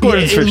Fisherman. It's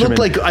Gordon's Fisherman. It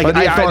looked like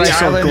I thought I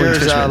saw Gordon's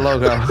Fisherman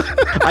logo.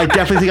 I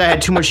definitely think I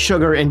had too much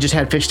sugar and just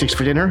had fish sticks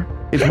for dinner.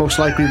 It's most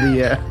likely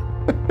the.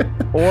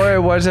 Or it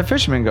was a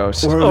fisherman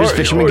ghost. Or it was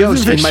fisherman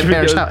ghost in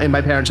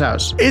my parents'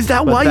 house. Is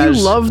that why you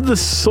love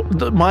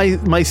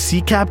my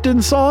sea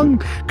captain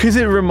song? Because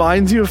it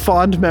reminds you of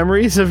fond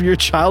memories of your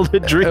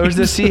childhood dreams. It was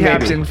the sea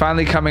captain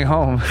finally coming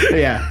home.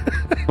 Yeah,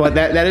 but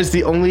that is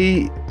the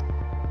only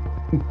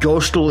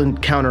ghostal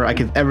encounter I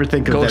could ever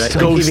think of.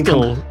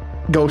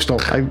 Ghostal.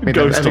 I think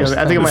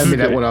I might have made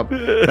that one up.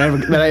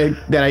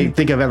 That I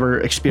think I've ever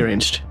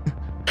experienced.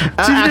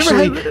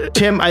 Actually,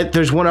 Tim,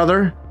 there's one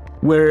other.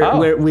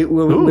 Where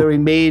we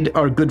made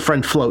our good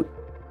friend float.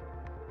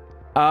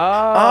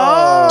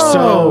 Oh.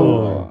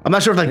 So I'm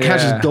not sure if that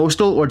counts as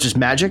ghostal or just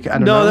magic. I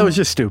don't know. No, that was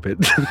just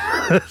stupid.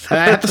 I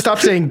have to stop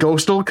saying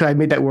ghostal because I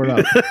made that word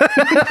up.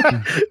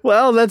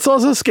 Well, that's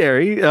also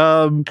scary.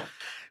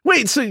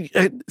 Wait,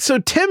 so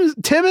Tim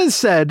has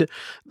said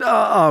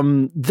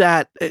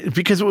that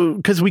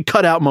because we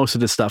cut out most of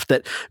the stuff,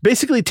 that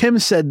basically Tim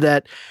said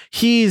that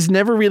he's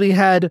never really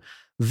had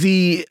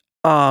the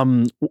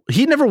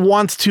he never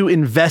wants to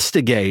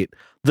investigate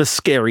the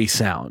scary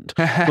sound.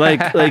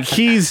 Like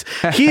he's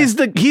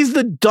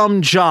the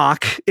dumb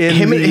jock in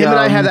him and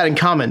I have that in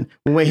common.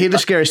 When we hear the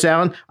scary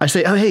sound, I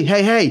say, "Oh,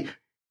 hey,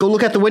 go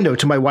look out the window,"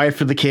 to my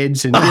wife or the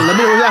kids and let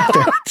me know what's out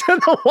there. To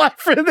the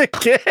wife or the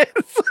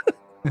kids.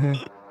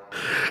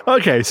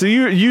 Okay, so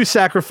you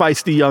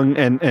sacrificed the young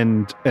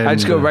and I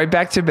just go right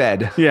back to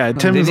bed. Yeah,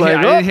 Tim's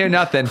I didn't hear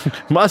nothing.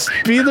 Must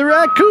be the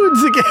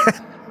raccoons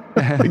again.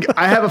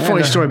 I have a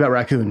funny story about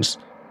raccoons.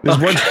 There's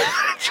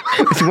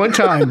one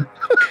time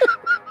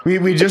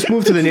we just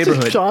moved to the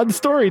neighborhood. John's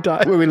story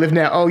time. Where we live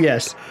now. Oh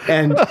yes,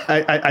 and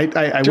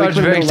I John's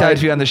very excited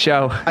to be on the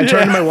show. I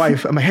turn to my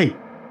wife. I'm like, "Hey,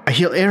 I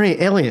hear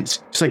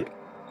aliens." She's like,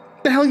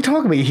 "What the hell are you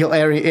talking about? You hear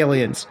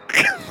aliens?"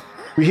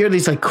 We hear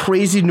these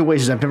crazy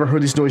noises. I've never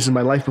heard these noises in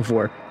my life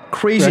before.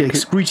 Crazy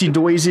screeching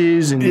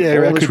noises and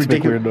all this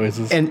ridiculous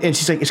noises. And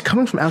she's like, "It's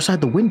coming from outside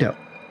the window."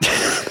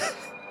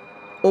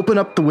 Open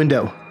up the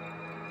window.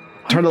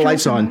 Turn the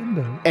lights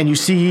on, and you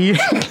see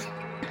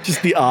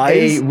just the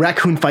eyes. A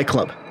raccoon fight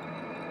club.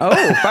 Oh,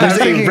 there's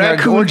a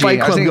raccoon fight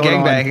club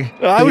going on.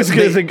 I was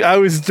thinking gangbang. I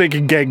was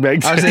thinking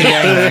gangbang.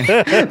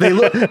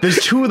 There's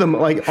two of them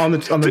on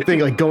the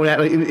thing going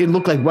at it. It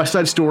looked like West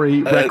Side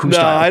Story raccoon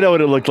style. I know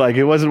what it looked like.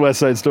 It wasn't West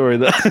Side Story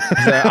though.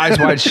 Eyes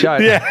wide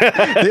shut. Yeah,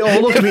 they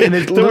all looked at me, and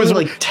there was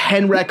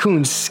 10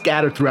 raccoons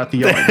scattered throughout the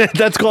yard.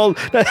 That's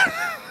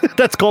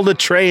called a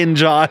train,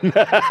 John.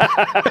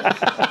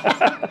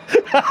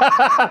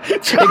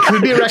 It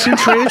could be a raccoon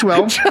train as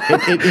well.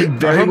 It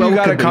very I hope well you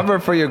got a be. cover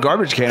for your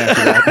garbage can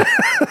after that.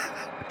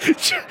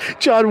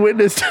 John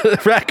witnessed a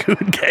raccoon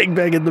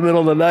gangbang in the middle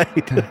of the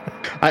night.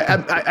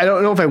 I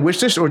don't know if I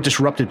wished this or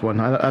disrupted one.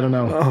 I don't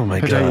know. Oh my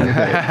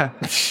God.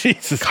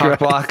 Jesus Cock Christ.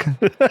 block.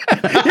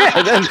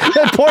 Yeah,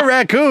 that poor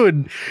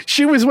raccoon.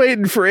 She was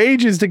waiting for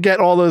ages to get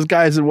all those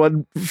guys in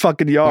one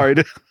fucking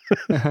yard.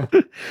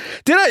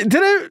 Did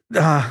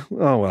I?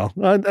 Oh well.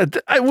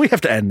 We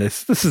have to end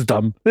this. This is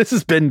dumb. This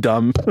has been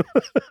dumb.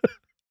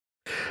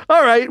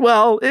 All right.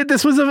 Well,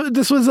 this was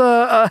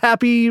a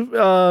happy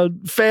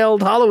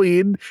failed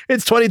Halloween.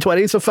 It's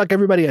 2020, so fuck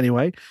everybody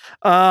anyway.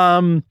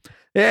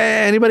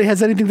 Anybody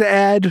has anything to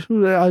add?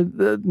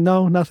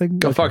 No, nothing.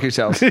 Go fuck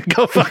yourselves.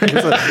 Go fuck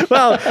yourself.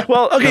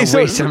 Well, okay.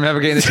 I'm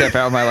never getting this step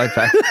out of my life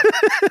back.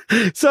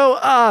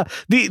 So,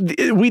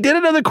 we did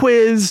another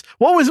quiz.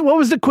 What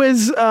was the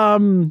quiz?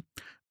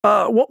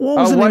 What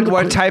was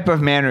what type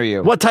of man are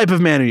you? What type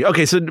of man are you?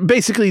 Okay, so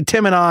basically,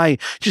 Tim and I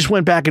just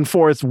went back and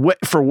forth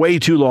for way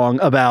too long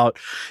about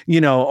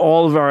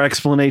all of our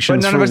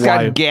explanations. But none of us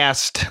got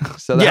gassed,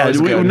 so that was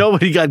good.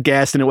 Nobody got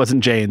gassed, and it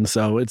wasn't Jane,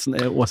 so it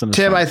wasn't.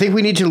 Tim, I think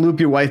we need to loop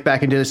your wife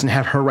back into this and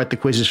have her write the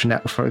quizzes from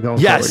that for going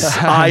yes,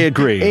 forward. I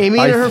agree. Amy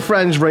and her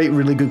friends write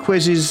really good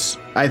quizzes.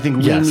 I think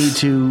we need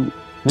to.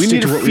 We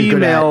need a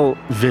female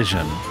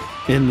vision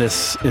in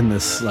this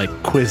like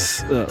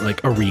quiz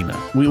like arena.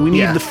 We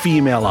need the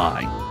female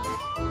eye.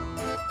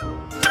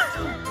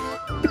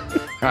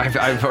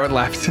 I've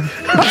left.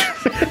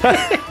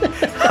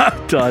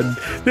 I'm done.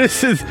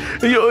 This is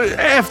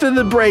after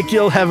the break.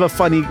 You'll have a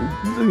funny,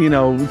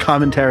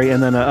 commentary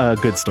and then a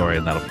good story,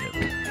 and that'll be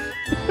it.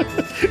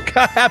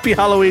 Happy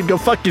Halloween. Go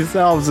fuck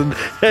yourselves, and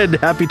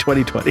happy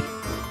 2020.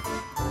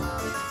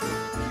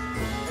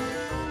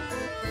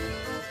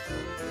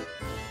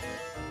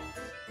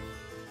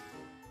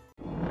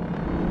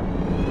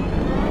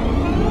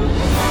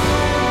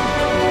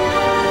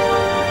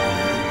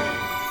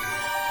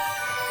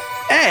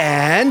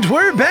 And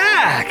we're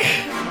back.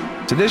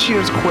 So this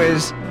year's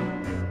quiz,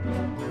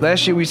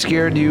 last year we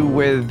scared you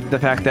with the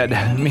fact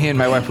that me and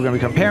my wife were going to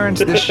become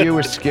parents. This year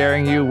we're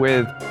scaring you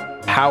with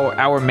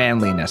our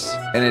manliness.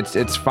 And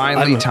it's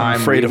finally time.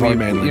 I'm afraid of our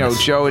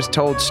manliness. Joe has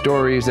told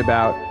stories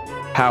about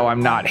how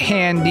I'm not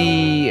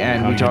handy,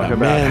 and we talk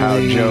about how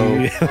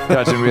Joe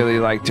doesn't really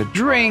like to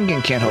drink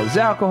and can't hold his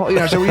alcohol.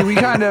 So we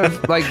kind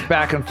of like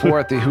back and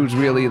forth who's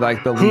really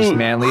like the least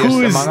manliest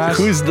among us.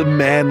 Who's the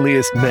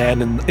manliest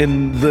man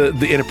in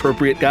the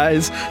inappropriate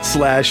guys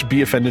 /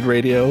 Be Offended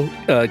Radio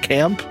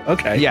camp?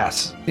 Okay.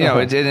 Yes. So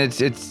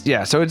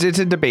it's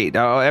a debate.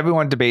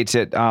 Everyone debates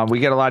it. We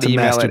get a lot of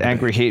email at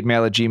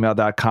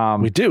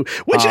angryhatemail@gmail.com. We do.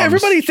 Which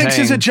everybody thinks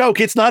is a joke.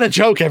 It's not a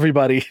joke,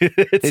 everybody.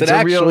 it's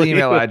a real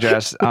email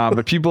address.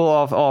 But people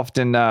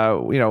often,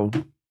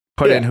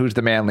 put in who's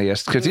the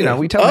manliest because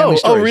we tell manly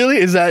stories. Oh, really?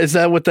 Is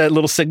that what that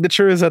little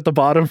signature is at the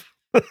bottom?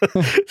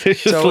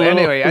 So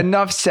anyway,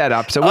 enough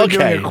setup. So we're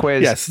doing a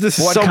quiz. Yes, this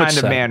is what so kind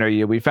of man are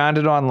you? We found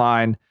it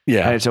online.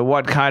 Yeah. And it's a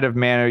what kind of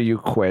man are you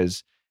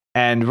quiz.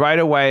 And right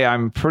away,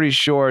 I'm pretty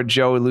sure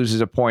Joe loses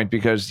a point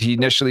because he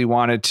initially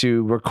wanted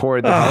to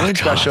record the Halloween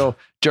special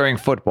during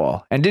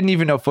football and didn't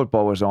even know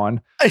football was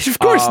on. Of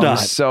course not.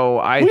 So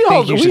I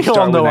think you should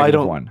start with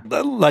negative one.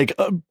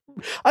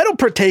 I don't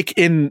partake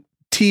in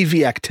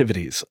TV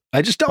activities.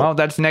 I just don't. Oh,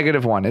 that's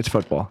 -1. It's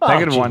football.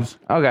 -1.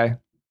 Okay.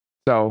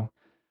 So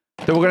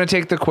we're going to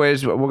take the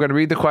quiz. We're going to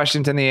read the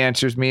questions and the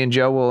answers. Me and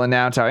Joe will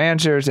announce our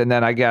answers. And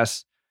then I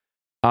guess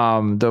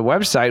the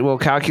website will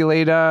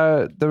calculate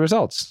the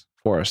results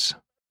for us.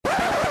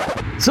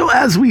 So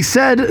as we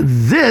said,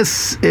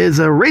 this is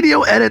a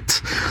radio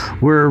edit.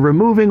 We're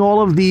removing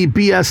all of the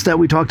BS that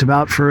we talked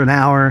about for an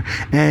hour.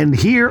 And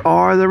here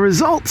are the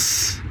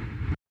results.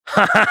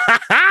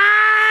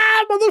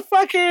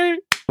 Motherfucker.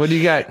 What do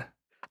you got?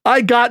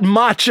 I got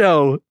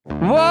macho.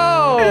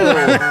 Whoa.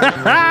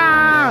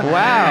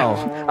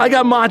 Wow. I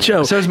got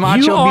macho. So is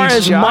macho you are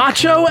as jock?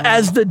 macho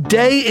as the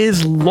day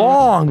is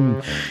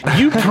long.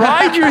 You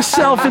pride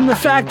yourself in the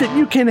fact that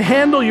you can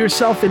handle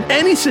yourself in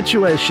any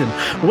situation,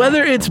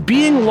 whether it's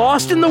being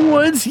lost in the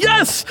woods,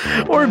 yes,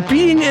 or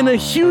being in a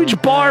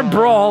huge bar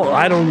brawl.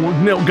 I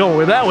don't know go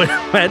where that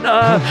went.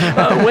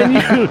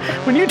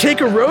 When you take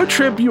a road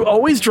trip, you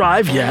always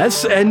drive,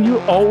 yes, and you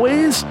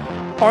always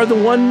are the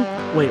one.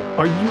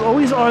 You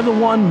always are the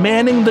one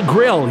manning the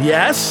grill,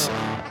 yes.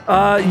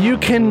 You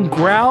can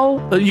growl.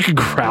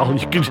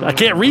 I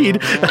can't read.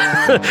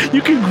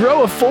 You can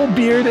grow a full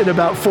beard in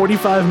about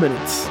 45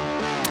 minutes.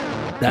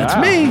 That's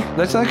me.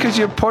 That's not because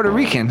you're Puerto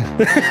Rican.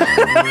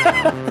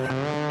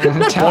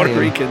 Not Puerto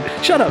Rican.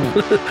 Shut up.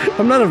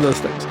 I'm none of those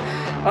things.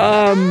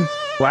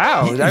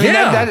 Wow. I mean,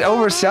 that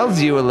oversells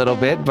you a little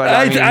bit, but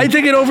I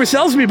think it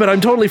oversells me, but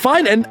I'm totally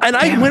fine. And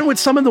I went with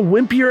some of the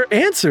wimpier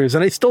answers,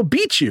 and I still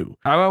beat you.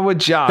 I went with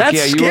Jock.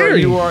 That's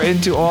scary. You are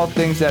into all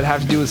things that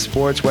have to do with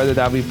sports, whether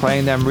that be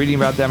playing them, reading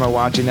about them, or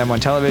watching them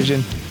on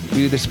television.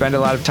 You either spend a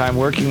lot of time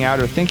working out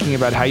or thinking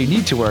about how you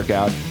need to work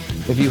out.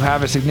 If you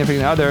have a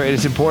significant other, it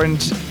is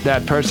important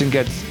that person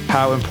gets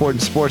how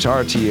important sports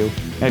are to you.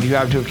 And if you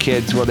have 2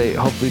 kids, well,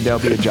 hopefully they'll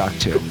be a jock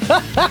too.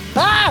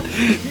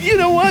 You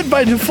know what?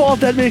 By default,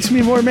 that makes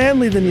me more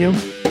manly than you.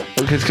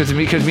 Because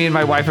me and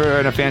my wife are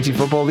in a fancy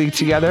football league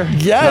together.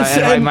 Yes,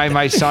 and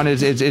my son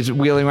is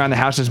wheeling around the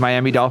house in his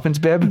Miami Dolphins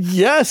bib.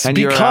 Yes, and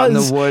because you're out in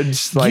the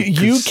woods, like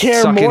you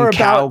care more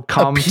about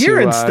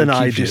appearance than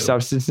I do.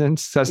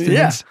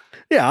 Sustenance.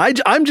 Yeah,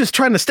 I'm just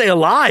trying to stay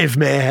alive,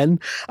 man.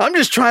 I'm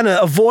just trying to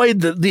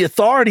avoid the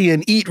authority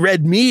and eat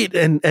red meat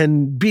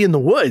and be in the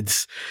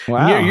woods.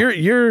 Wow,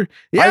 you're.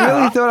 Yeah, I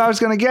really thought I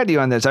was going to get you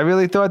on this. I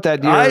really thought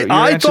that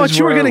I thought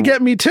you were going to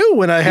get me too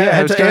when I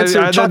had to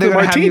answer chocolate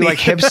martini. Like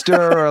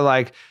hipster or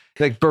like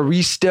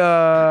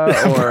barista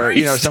or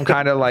some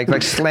kind of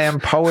like slam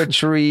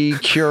poetry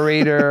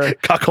curator,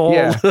 cuckold.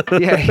 Yeah.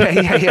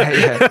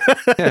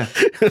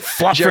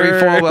 Fluffer.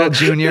 Jerry Falwell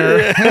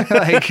Jr.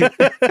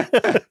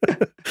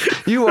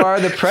 You are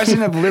the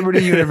president of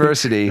Liberty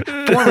University,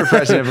 former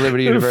president of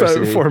Liberty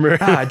University. Former.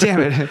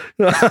 Damn it.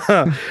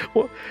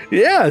 Well,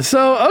 yeah.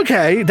 So,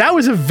 okay. That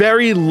was a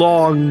very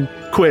long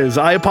quiz.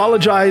 I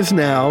apologize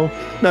now.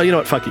 No, you know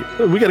what? Fuck you.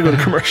 We got to go to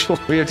commercial.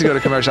 We have to go to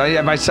commercial.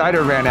 Yeah, my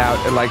cider ran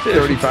out like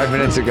 35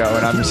 minutes ago,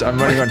 and I'm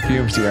running on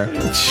fumes here.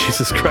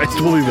 Jesus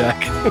Christ. We'll be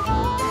back.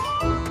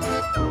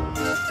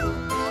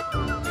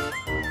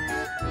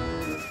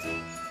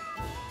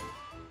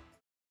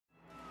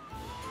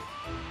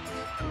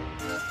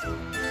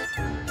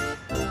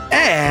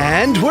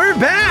 And we're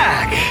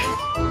back.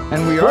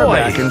 And we are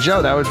back. And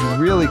Joe, that was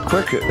really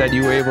quick that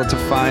you were able to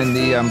find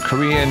the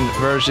Korean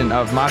version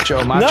of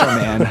Macho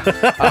Man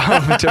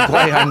to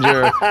play on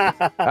your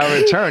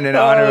return in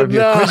honor of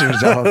your quiz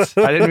results.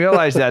 I didn't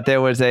realize that there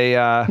was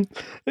a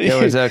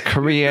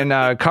Korean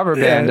cover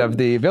band of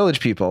the Village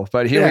People,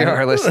 but here we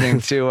are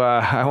listening to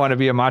I Want to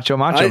Be a Macho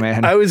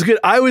Man. I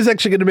was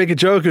actually going to make a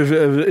joke of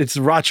it's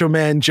Macho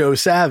Man Joe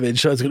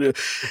Savage. So I was going to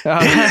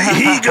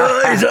he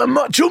guys, I'm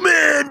Macho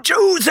Man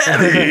Joe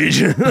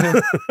Savage.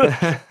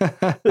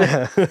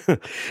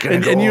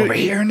 And you over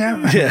here now?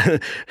 Yeah.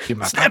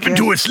 Snap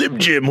into a Slim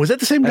Jim. Was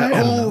that the same guy?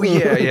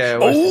 Yeah.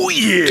 Oh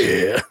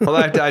yeah. Well,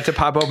 I have to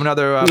pop open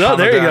another. No,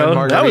 there you go.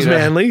 Margarita. That was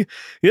manly.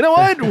 You know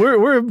what?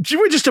 We're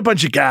just a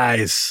bunch of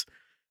guys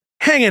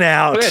hanging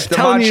out. It's the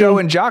Macho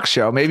and Jock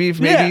show. Maybe.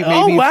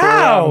 Oh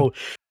wow.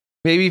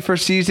 Maybe for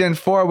season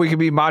 4 we could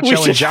be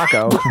Macho and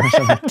Jocko.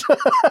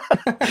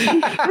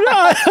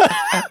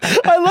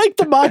 I like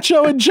the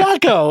Macho and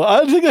Jocko.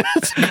 I think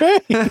that's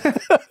great.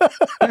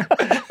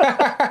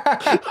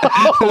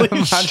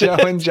 Macho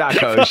and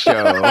Jocko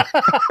show.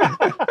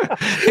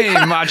 Hey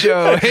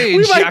Macho, hey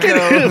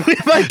Jocko. We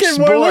might get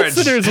more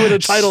listeners with a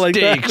title like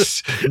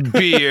steaks, that.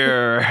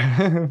 Beer.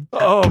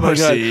 Oh my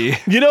pussy.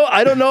 God. You know,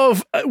 I don't know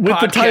if with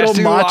the title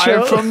Macho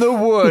live from the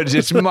woods,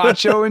 it's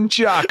Macho and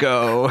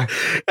Jocko.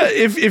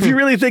 If you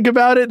really think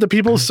about it, the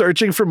people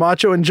searching for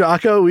Macho and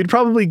Jocko, we'd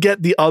probably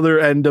get the other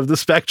end of the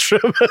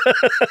spectrum.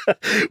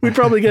 We'd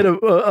probably get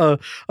a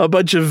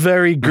bunch of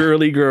very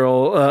girly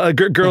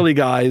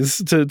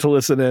guys to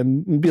listen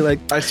in and be like,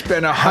 I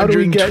spent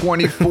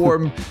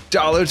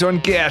 $124 on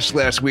gas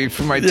last week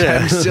for my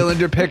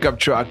 10-cylinder pickup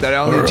truck that I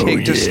only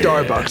take to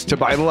Starbucks to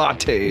buy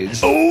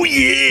lattes. Oh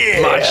yeah,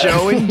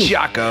 Macho and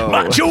Jocko.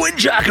 Macho and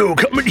Jocko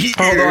coming here.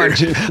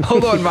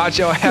 Hold on,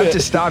 Macho. I have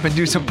to stop and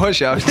do some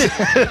push-ups.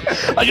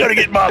 I gotta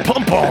get my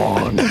pump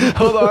on.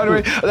 Hold on,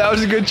 wait. That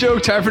was a good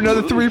joke. Time for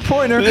another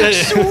 3-pointer.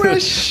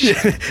 Swish.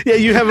 Yeah,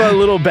 you have a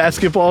little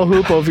basketball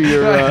hoop over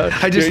your.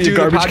 I just do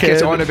the podcast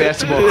can. On a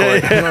basketball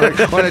court,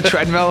 on a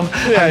treadmill.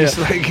 Yeah, I'm just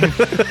like,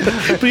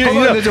 hold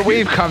on, there's a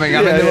wave coming.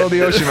 I'm in the middle of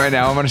the ocean right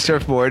now. I'm on a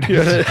surfboard.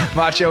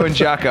 Macho and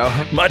Jocko.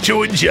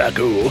 Macho and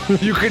Jocko.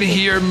 You can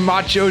hear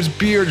Macho's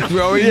beard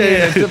growing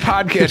in the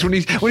podcast. When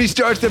he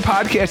starts the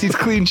podcast, he's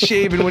clean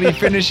shaven. When he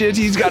finishes,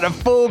 he's got a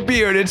full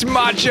beard. It's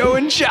Macho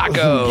and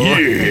Jocko.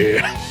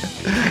 Yeah.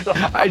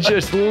 I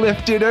just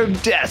lifted a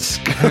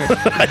desk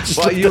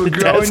while you were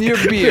growing your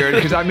beard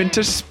because I'm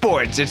into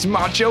sports. It's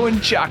Macho and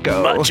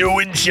Jocko. Macho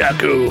and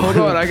Jocko. Hold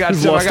on, I got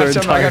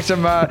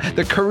some.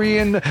 The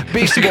Korean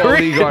baseball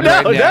league on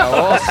right now.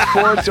 All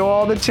sports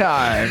all the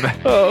time.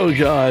 Oh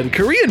God,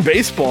 Korean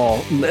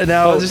baseball.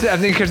 Now, I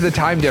think because of the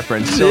time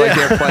difference. So like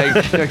they're playing,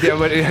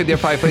 they're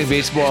probably playing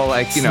baseball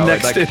like 6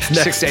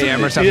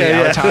 a.m. or something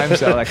our time.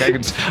 So like I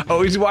can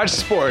always watch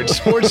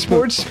sports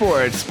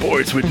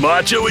with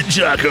Macho and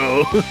Jocko.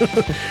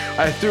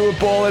 I threw a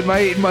ball at my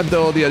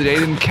 8-month-old the other day.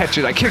 Didn't catch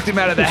it. I kicked him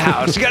out of the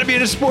house. You got to be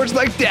into sports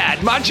like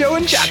that. Macho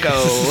and Jocko.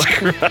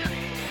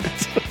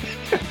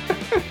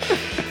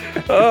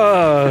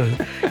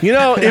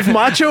 If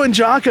Macho and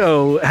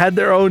Jocko had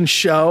their own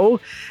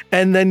show,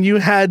 and then you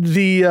had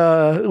the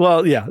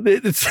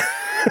it's.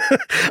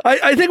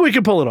 I think we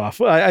could pull it off.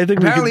 I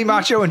think apparently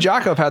Macho and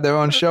Jocko have had their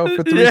own show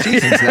for 3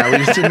 seasons now. We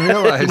just didn't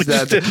realize we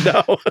that. Just didn't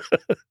know.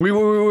 we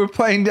were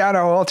playing down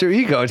our alter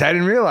egos. I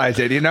didn't realize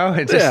it.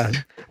 It's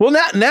just, Well,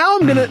 now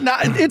I'm gonna.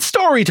 It's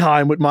story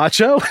time with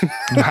Macho.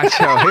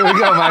 Macho, here we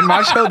go, man.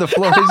 Macho, the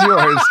floor is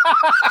yours.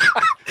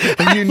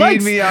 If you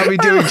need me, I'll be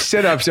doing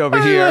sit-ups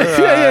over here.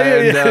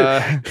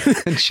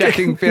 And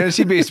checking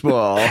fantasy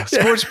baseball.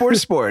 Sports.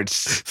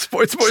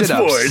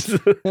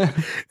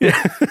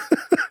 Yeah.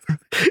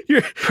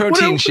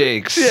 Protein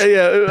shakes.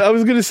 Yeah. I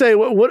was gonna say,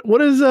 what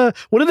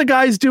do the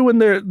guys do when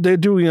they're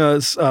doing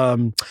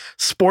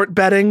sport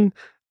betting?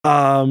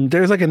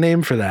 There's like a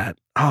name for that.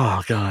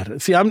 Oh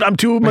God! See, I'm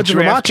too much of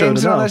a macho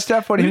games and all that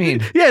stuff. What do you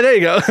mean? Yeah, there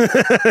you go.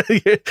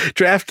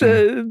 Draft.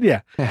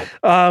 Yeah.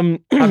 I'm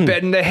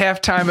betting the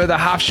halftime of the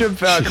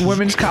Hofstra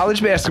women's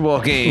college basketball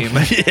game.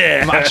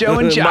 Yeah, Macho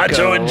and Jocko.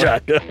 Macho and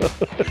Jocko.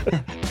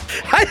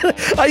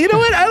 You know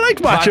what? I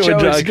like Macho and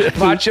Jocko.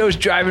 Macho's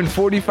driving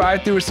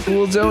 45 through a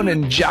school zone,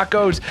 and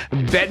Jocko's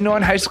betting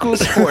on high school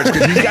sports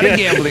because he's got a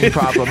gambling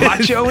problem.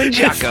 Macho and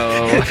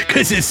Jocko.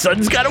 Because his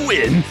son's got to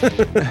win.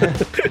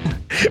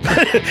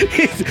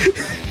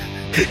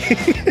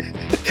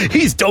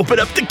 He's doping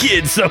up the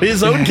kids so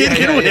his own kid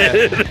can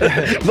win.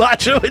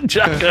 Macho and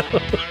Jocko.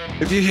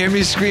 If you hear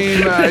me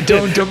scream,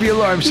 don't be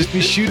alarmed. It's just me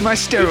shooting my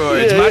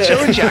steroids. Macho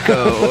and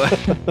Jocko.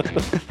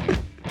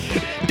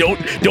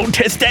 Don't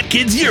test that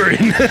kid's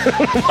urine.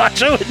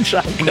 Macho and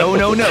Jocko. No.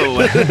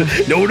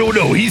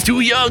 He's too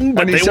young,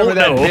 but I need some of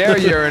that bear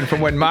urine from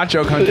when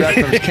Macho comes back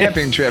from his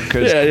camping trip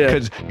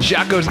because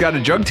Jocko's got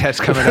a drug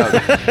test coming up.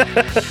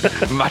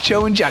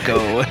 Macho and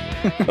Jocko.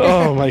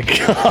 Oh my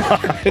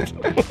God.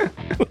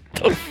 What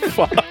the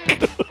fuck?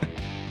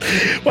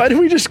 Why did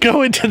we just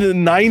go into the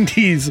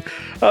 90s?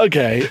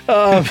 Okay.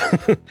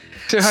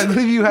 So I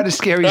believe you had a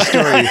scary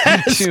story.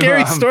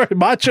 Scary story.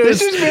 Macho. This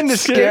has been the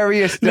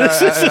scariest.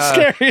 This is the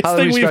scariest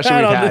thing we've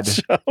had on this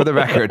show. For the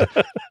record.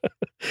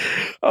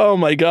 Oh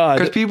my God.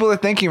 Because people are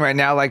thinking right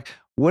now, like,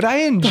 would I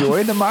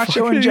enjoy the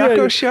Macho and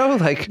Jocko show?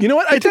 Like, you know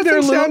what? I think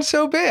they're sound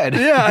so bad.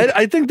 Yeah,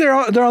 I think they're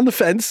on the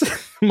fence.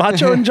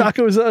 Macho and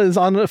Jocko is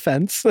on the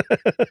fence.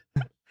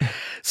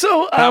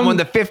 So I'm on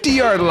the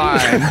 50-yard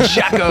line.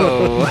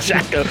 Jocko.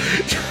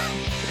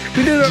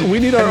 We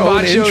need our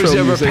own intro music.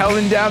 Machos are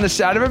rappelling down the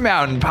side of a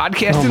mountain,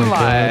 podcasting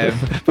live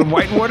from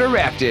Whitewater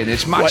Rafting.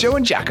 It's Macho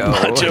and Jocko.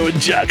 Macho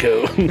and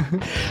Jocko.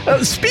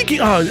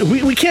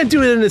 We can't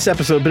do it in this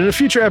episode, but in a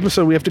future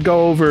episode, we have to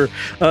go over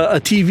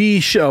a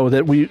TV show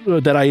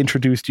that I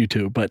introduced you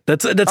to. But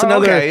that's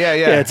another. Okay,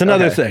 yeah. It's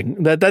another thing.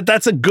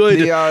 That's a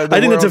good. I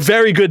think that's a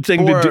very good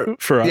thing to do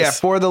for us. Yeah,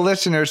 for the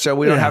listeners, so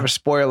we don't have a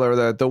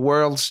spoiler. The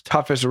World's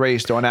Toughest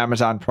Race on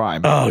Amazon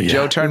Prime. Oh yeah,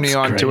 Joe turned me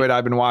on to it.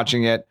 I've been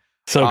watching it.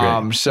 So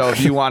great. So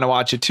if you want to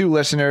watch it too,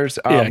 listeners,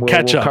 we'll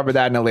cover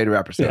that in a later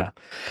episode.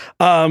 Yeah.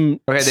 Okay,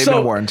 they've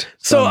been warned.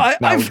 So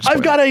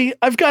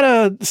I've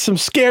got some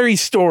scary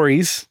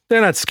stories. They're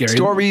not scary.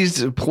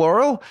 Stories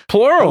plural.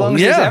 How long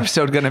is this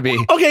episode going to be?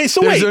 Okay, so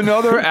there's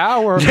another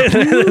hour.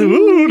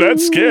 Ooh,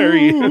 that's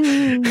scary.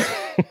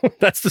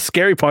 That's the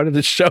scary part of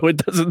the show. It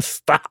doesn't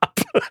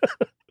stop.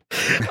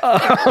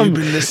 You've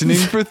been listening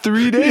for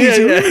 3 days.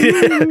 Yeah.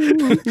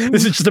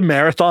 This is just a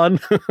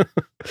marathon.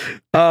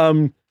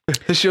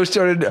 The show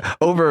started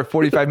over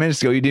 45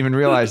 minutes ago. You didn't even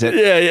realize it.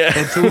 Yeah.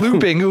 It's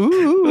looping.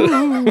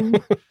 Ooh.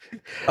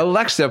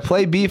 Alexa,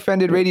 play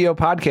Befriended Radio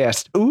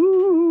podcast.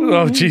 Ooh.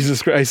 Oh,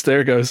 Jesus Christ.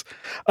 There it goes.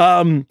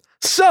 Because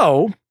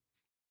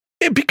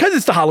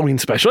it's the Halloween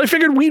special, I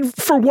figured we'd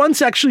for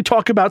once actually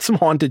talk about some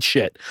haunted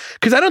shit.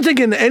 Because I don't think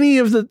in any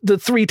of the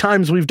 3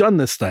 times we've done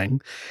this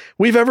thing,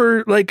 we've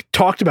ever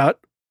talked about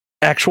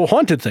actual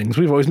haunted things.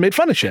 We've always made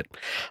fun of shit.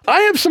 I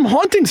have some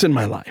hauntings in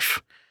my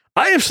life.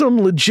 I have some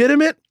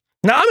legitimate.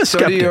 Now, I'm a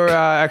skeptic. So do your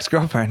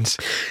ex-girlfriends.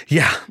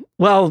 Yeah.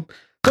 Well,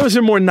 those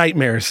are more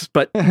nightmares,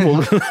 but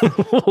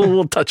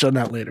we'll touch on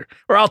that later.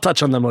 Or I'll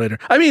touch on them later.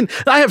 I mean,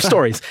 I have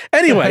stories.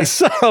 Anyway,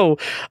 so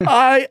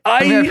I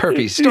have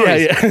herpes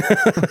stories.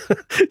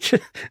 Yeah.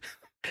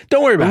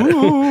 Don't worry about it.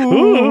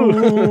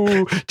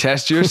 Ooh.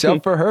 Test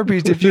yourself for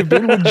herpes if you've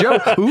been with Joe.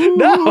 Ooh.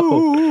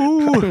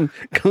 No.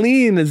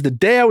 Clean as the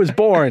day I was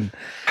born.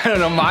 I don't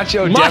know.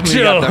 Macho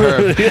definitely got the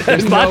herb.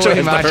 There's Macho no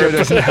way Macho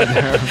doesn't have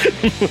the herb.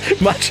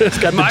 Macho's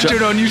got Macho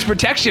don't use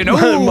protection.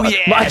 Oh,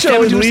 yeah.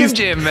 Macho at least,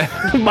 gym.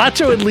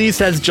 Macho at least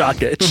has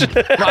jock itch.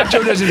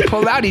 Macho doesn't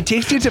pull out. He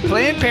takes you to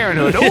Planned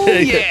Parenthood. Oh,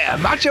 yeah.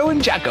 Macho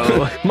and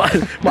Jocko.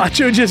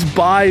 Macho just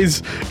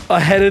buys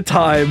ahead of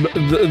time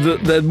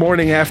the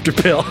morning after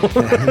pill.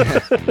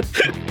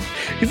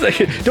 He's like,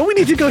 don't we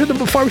need to go to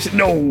the pharmacy?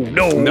 No,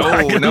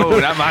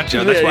 not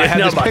Macho. That's why I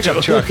have this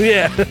pickup truck.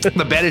 Yeah.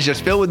 The bed is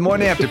just filled with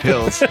morning after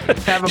pills.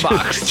 Have a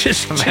box.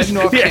 I'm heading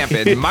off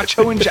camping.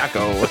 Macho and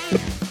Jocko.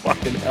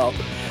 Fucking hell.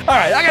 All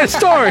right, I got a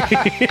story.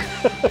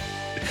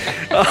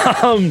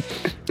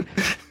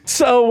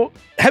 So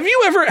have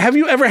you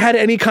ever had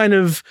any kind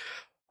of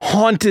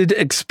haunted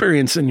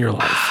experience in your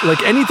life?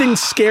 Like anything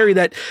scary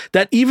that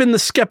even the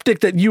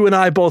skeptic that you and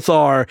I both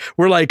are,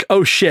 we're like,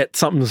 oh shit,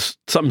 something's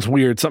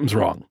weird, something's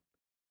wrong.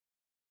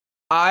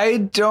 I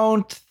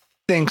don't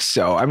think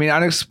so. I mean,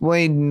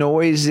 unexplained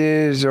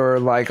noises or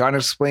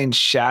unexplained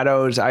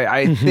shadows.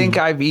 I think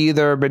I've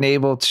either been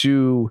able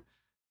to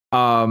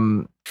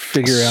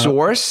figure out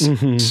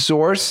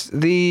source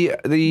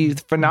the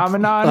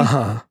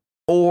phenomenon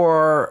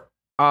or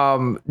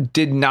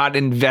did not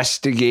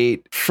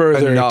investigate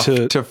further enough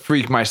to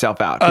freak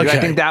myself out. Okay. I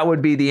think that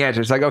would be the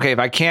answer. It's like, okay, if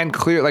I can't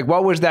clear,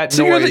 what was that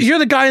noise? You're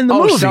the guy in the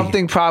movie.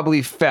 Something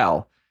probably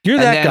fell. You're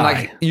that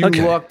guy. You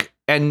look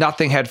and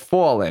nothing had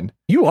fallen.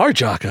 You are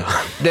Jocko.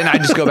 Then I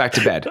just go back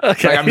to bed.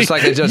 Okay. I'm just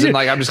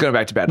I'm just going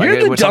back to bed.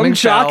 You're the dumb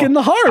jock in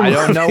the horror movie.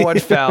 I don't know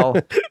what fell,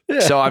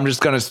 so I'm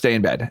just going to stay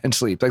in bed and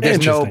sleep.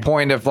 There's no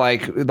point of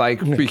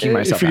freaking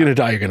myself out. If you're going to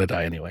die, you're going to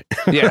die anyway.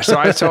 Yeah. So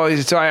I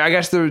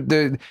guess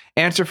the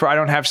answer for I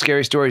don't have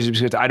scary stories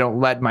is because I don't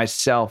let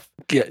myself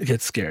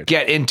get scared,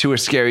 get into a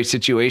scary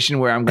situation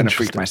where I'm going to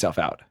freak myself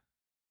out.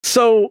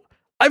 So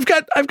I've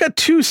got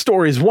two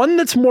stories. One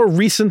that's more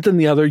recent than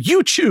the other.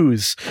 You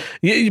choose.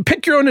 You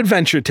pick your own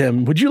adventure,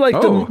 Tim. Would you like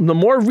the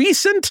more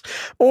recent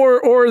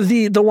or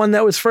the one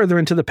that was further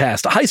into the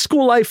past? High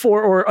school life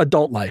or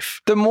adult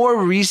life? The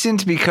more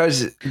recent,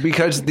 because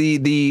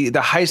the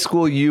high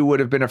school you would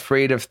have been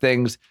afraid of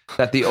things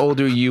that the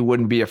older you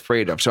wouldn't be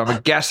afraid of. So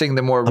I'm guessing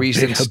the more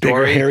recent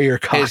story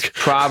is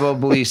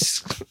probably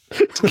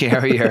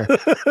scarier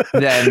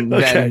than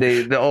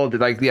the older,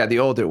 the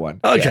older one.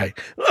 Okay.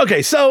 Yeah.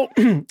 Okay. So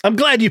I'm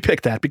glad you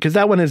picked that because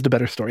that one is the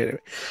better story anyway.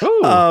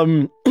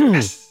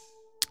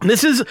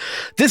 This is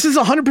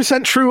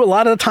 100% true. A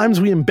lot of the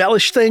times we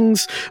embellish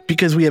things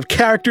because we have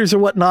characters or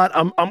whatnot.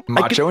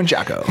 Macho and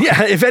Jocko.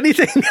 Yeah, if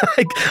anything,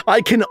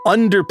 I can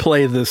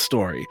underplay this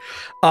story.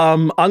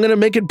 I'm going to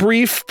make it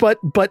brief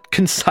but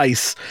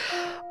concise.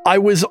 I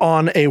was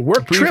on a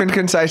work trip. Brief and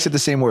concise are the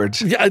same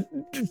words. Yeah,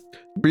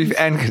 brief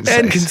and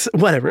concise.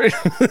 Whatever.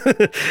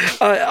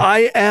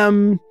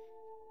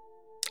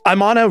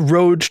 I'm on a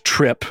road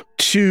trip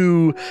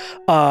to,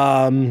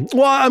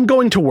 I'm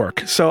going to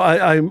work. So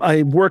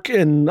I work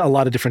in a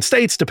lot of different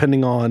states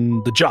depending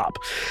on the job.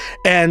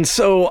 And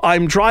so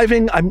I'm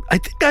driving. I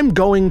think I'm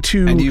going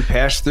to. And you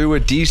pass through a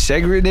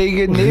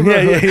desegregated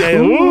neighborhood.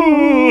 Yeah.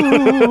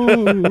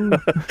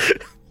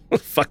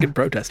 Fucking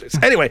protesters.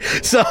 Anyway,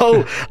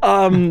 so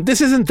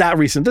this isn't that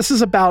recent. This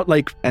is about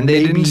and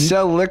they didn't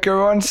sell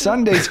liquor on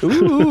Sundays.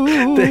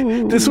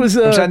 Ooh. This was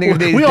I'm trying to think of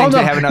these things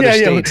they have in other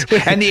states.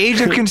 And the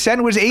age of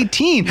consent was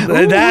 18.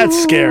 Ooh.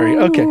 That's scary.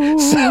 Okay,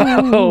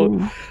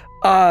 so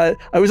I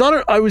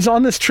was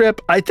on this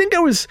trip. I think I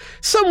was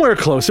somewhere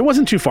close. It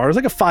wasn't too far. It was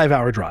like a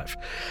 5-hour drive.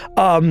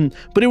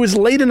 But it was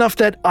late enough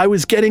that I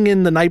was getting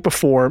in the night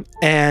before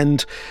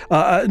and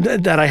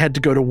that I had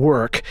to go to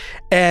work.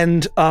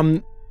 And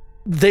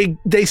they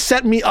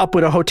set me up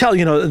with a hotel.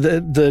 You know,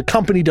 the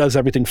company does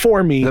everything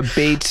for me. The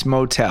Bates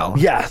Motel.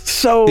 Yeah.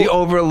 So the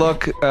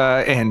Overlook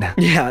Inn.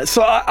 Yeah.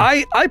 So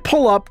I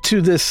pull up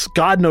to this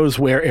God knows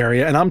where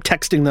area and I'm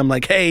texting them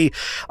like, hey,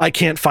 I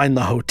can't find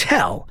the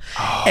hotel.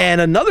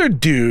 And another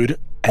dude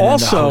and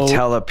also, the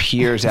hotel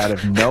appears out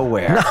of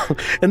nowhere. No,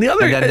 and then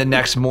the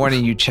next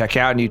morning you check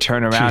out and you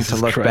turn around to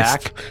look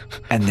back,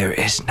 and there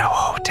is no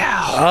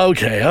hotel.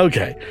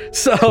 Okay.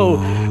 So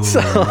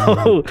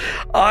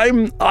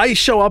I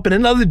show up and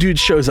another dude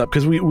shows up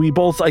because we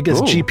both, I guess,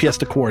 GPS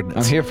the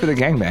coordinates. I'm here for the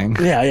gangbang.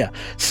 Yeah.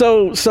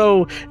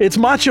 So it's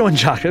Macho and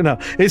Jocko. No,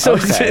 so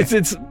okay.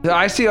 it's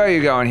I see where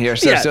you're going here.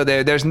 So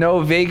there's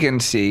no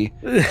vacancy,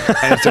 and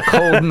it's a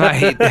cold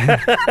night,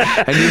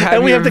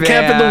 and we have to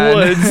camp in the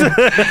woods.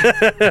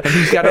 And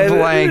he's got a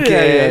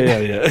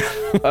blanket. Yeah.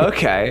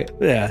 Okay.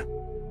 Yeah.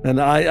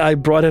 And I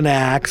brought an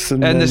axe.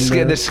 And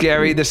the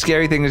scary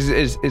thing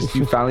is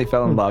you finally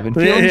fell in love. And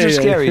feelings are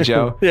scary,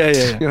 Joe.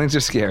 Yeah. Feelings are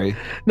scary.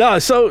 No,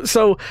 so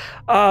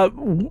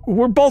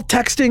we're both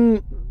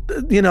texting,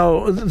 you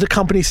know, the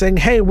company saying,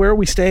 hey, where are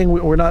we staying?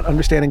 We're not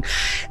understanding.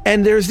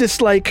 And there's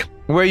this like...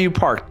 Where are you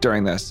parked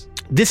during this?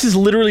 This is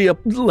literally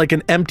like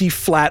an empty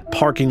flat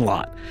parking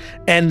lot.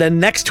 And then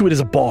next to it is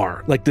a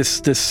bar. Like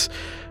this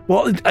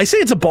well, I say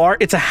it's a bar.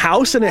 It's a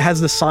house, and it has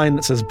the sign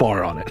that says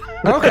bar on it.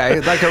 Okay,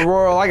 like a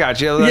rural. I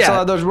got you. That's a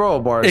lot of those rural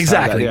bars.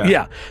 Exactly.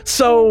 Yeah.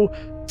 So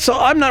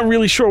I'm not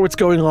really sure what's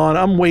going on.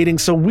 I'm waiting.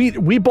 So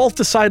we both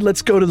decide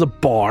let's go to the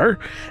bar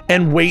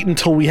and wait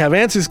until we have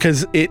answers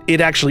because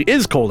it actually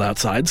is cold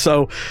outside.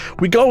 So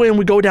we go in.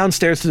 We go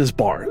downstairs to this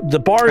bar. The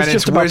bar is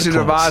just about to close.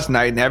 Wizard of Oz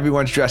night, and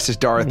everyo's dressed as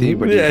Dorothy.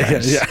 But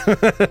yeah.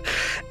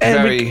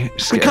 And we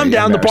come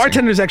down. The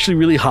bartender's actually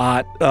really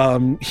hot.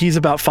 He's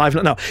about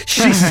 5'9". No,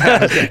 she's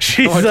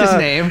what's his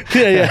name?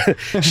 Yeah.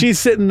 She's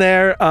sitting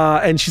there,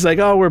 and she's like,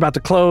 "Oh, we're about to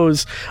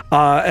close,"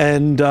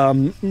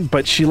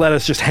 but she let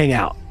us just hang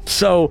out.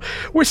 So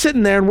we're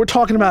sitting there and we're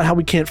talking about how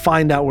we can't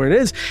find out where it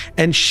is.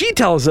 And she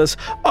tells us,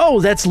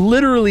 oh, that's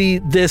literally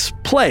this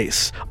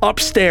place.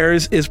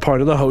 Upstairs is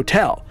part of the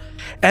hotel.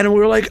 And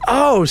we're like,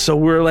 oh, so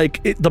we're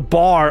like the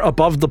bar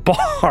above the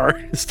bar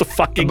is the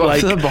fucking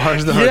above the bar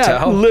is the hotel.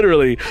 Yeah,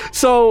 literally.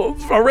 So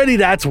already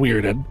that's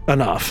weird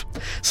enough.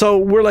 So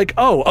we're like,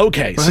 oh,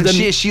 okay. So then,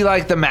 is she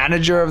like the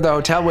manager of the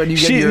hotel? Where do you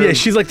get your yeah,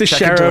 she's like the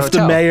sheriff,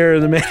 the mayor,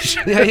 the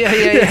manager.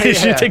 Yeah.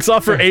 She takes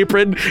off her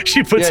apron.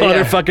 She puts on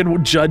her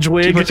fucking judge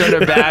wig. She puts on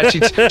her badge.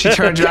 She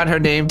turns around her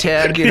name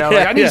tag. You know,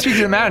 like I need to speak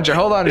to the manager.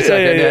 Hold on a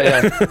second.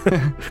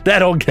 Yeah.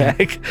 That old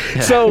gag.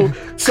 Yeah.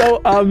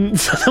 So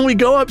then we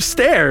go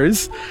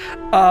upstairs.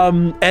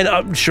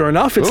 And sure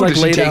enough, it's like laid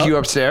out. Did she take you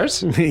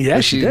upstairs?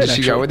 Yeah, she did. Did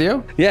she go with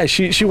you? Yeah,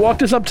 she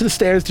walked us up to the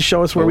stairs to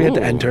show us where we had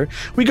to enter.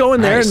 We go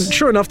in there, and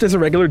sure enough, there's a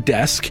regular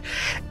desk,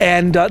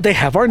 and they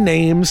have our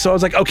names. So I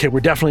was like, okay, we're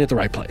definitely at the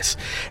right place.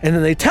 And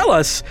then they tell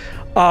us,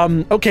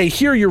 okay,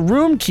 here are your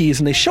room keys,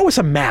 and they show us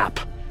a map,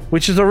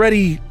 which is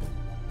already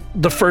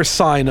the first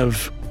sign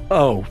of,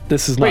 oh,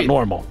 this is not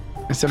normal.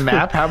 It's a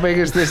map? How big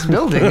is this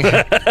building?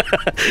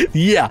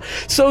 Yeah.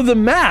 So the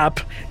map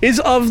is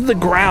of the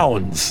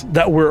grounds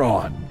that we're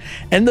on.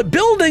 And the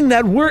building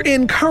that we're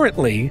in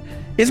currently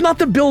is not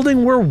the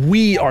building where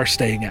we are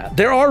staying at.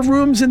 There are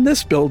rooms in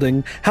this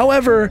building.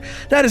 However,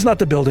 that is not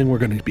the building we're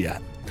going to be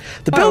at.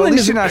 The building at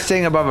least you're not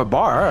staying above a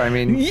bar. I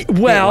mean,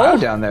 well,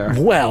 down there.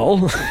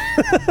 Well,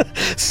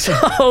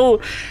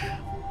 so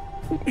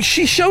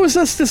she shows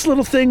us this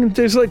little thing.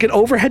 There's like an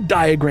overhead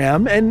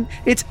diagram, and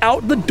it's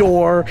out the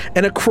door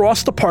and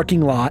across the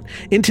parking lot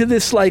into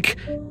this like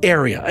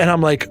area. And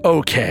I'm like,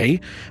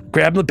 okay,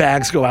 grab the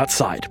bags, go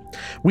outside.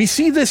 We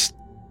see this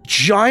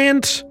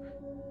giant,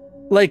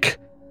 like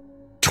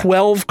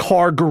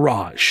 12-car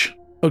garage.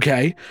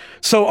 Okay.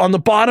 So on the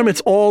bottom,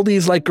 it's all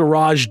these like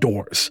garage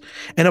doors,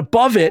 and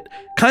above it,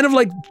 kind of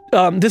like,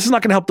 this is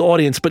not going to help the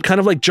audience, but kind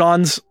of like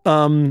John's,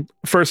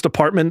 first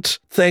apartment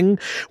thing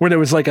where there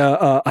was like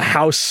a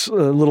house, a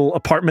little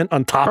apartment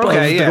on top of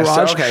the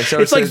garage. So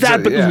it's like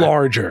that, but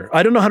larger.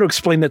 I don't know how to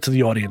explain that to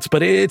the audience,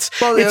 but it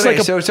was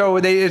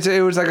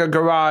like a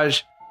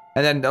garage.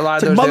 And then a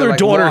lot of those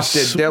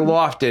they're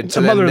lofted. So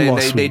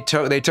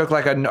then they took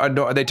like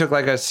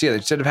a ceiling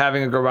instead of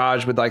having a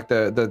garage with like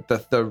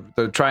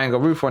the triangle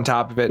roof on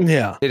top of it.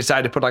 Yeah, they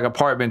decided to put like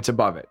apartments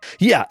above it.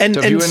 Yeah, so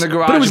if you were in the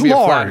garage, it would be a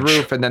flat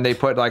roof, and then they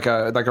put like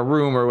a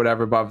room or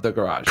whatever above the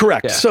garage.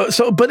 Correct. Yeah.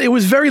 So but it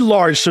was very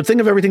large. So think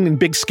of everything in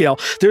big scale.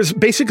 There's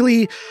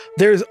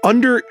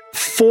under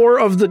 4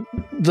 of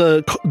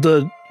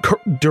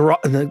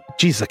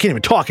Jesus, I can't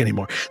even talk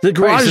anymore. The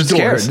garage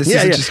doors. This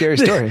is such a scary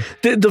story.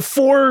 The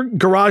 4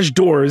 garage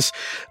doors,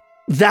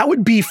 that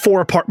would be 4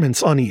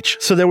 apartments on each.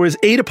 So there was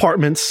 8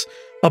 apartments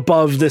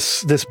above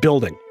this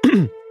building.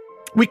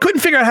 We couldn't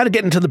figure out how to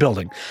get into the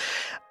building.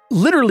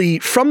 Literally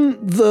from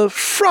the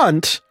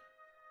front,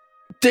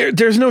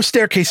 there's no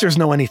staircase, there's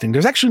no anything.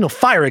 There's actually no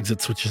fire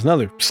exits, which is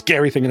another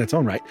scary thing in its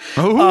own right.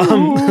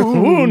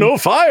 No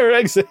fire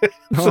exits.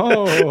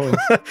 Oh.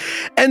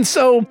 And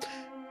so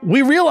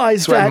we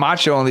realized that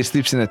Macho only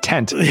sleeps in a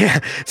tent.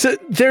 Yeah. So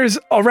there's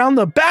around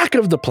the back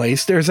of the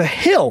place, there's a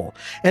hill,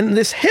 and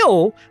this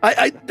hill,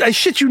 I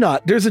shit you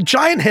not, there's a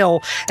giant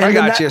hill. And I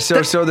got you.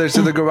 So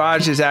the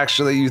garage is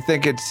actually, you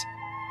think it's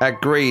at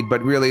grade,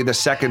 but really the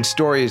second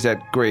story is at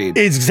grade.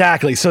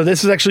 Exactly. So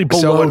this is actually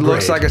below grade. So it grade.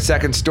 looks like a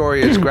second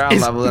story is ground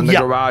level, and the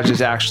garage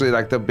is actually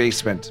like the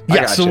basement.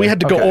 Yeah. So we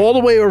had to go all the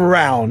way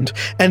around,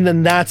 and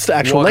then that's the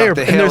actual layer. Up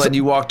the hill, and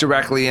you walk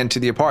directly into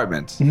the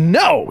apartments.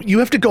 No, you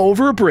have to go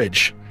over a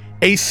bridge.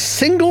 A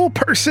single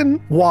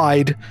person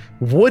wide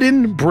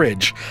wooden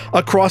bridge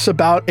across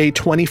about a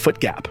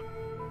 20-foot gap.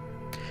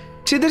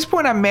 To this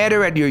point, I'm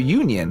madder at your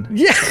union.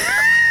 Yeah.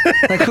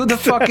 Like, who the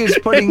fuck is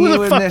putting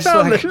you in this?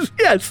 Like,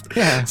 yes.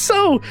 Yeah.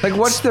 So, like,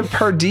 what's the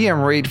per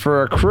diem rate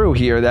for a crew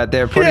here that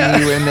they're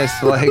putting you in this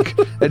like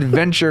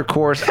adventure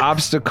course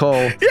obstacle?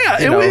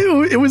 Yeah, it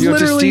was. You have literally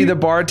to see the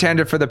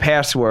bartender for the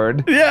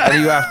password. Yeah,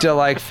 and you have to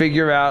like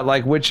figure out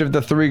like which of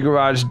the 3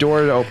 garage door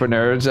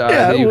openers.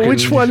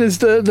 Which one is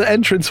the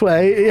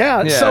entranceway?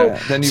 Yeah. So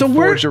then you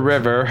forge a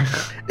river.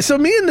 So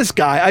me and this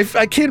guy,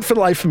 I can't for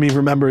the life of me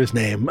remember his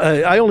name.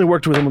 I only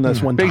worked with him on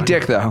this one time. Big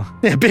dick though.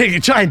 Yeah,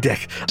 giant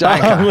dick.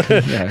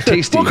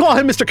 Tasty. We'll call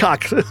him Mr.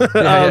 Cock.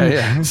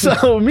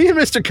 So me and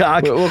Mr.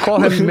 Cock. We'll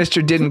call him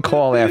Mr. Didn't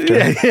Call after.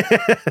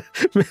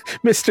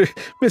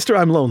 Mr.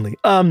 I'm lonely.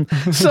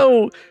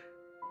 So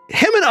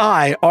him and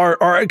I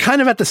are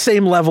kind of at the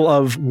same level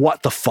of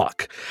what the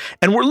fuck.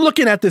 And we're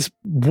looking at this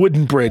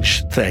wooden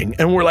bridge thing,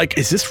 and we're like,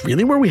 is this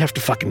really where we have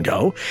to fucking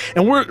go?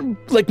 And we're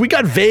like, we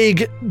got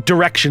vague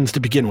directions to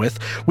begin with.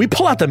 We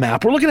pull out the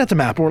map, we're looking at the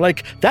map, and we're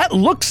like, that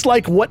looks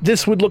like what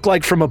this would look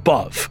like from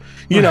above,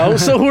 you know?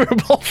 So we're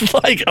both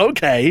like,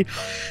 okay.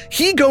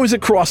 He goes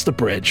across the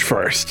bridge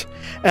first,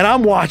 and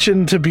I'm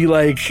watching to be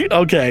like,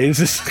 okay, is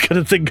this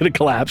thing gonna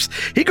collapse?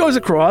 He goes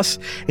across,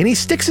 and he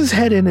sticks his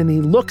head in, and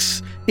he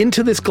looks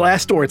into this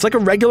glass door. It's like a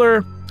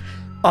regular,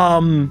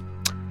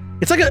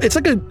 it's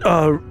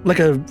like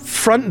a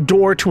front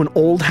door to an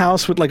old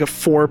house with like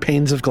 4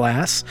 panes of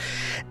glass,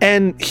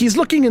 and he's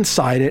looking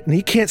inside it, and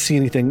he can't see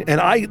anything. And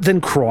I then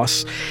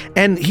cross,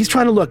 and he's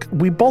trying to look.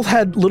 We both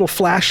had little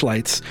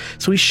flashlights,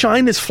 so he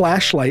shined his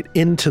flashlight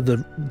into the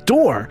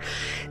door,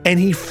 and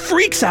he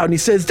freaks out and he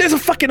says, "There's a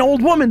fucking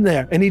old woman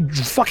there," and he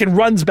fucking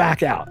runs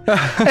back out.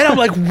 And I'm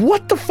like,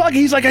 "What the fuck?"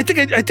 He's like, "I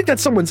think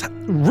that's someone's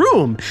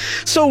room."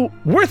 So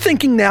we're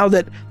thinking now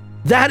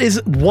that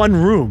is one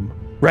room,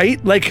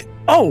 right? Like,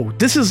 oh,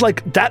 this is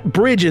like, that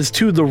bridge is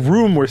to the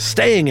room we're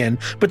staying in,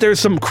 but there's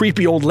some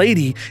creepy old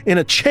lady in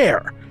a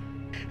chair.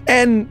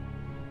 And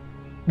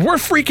we're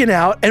freaking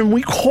out, and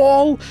we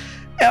call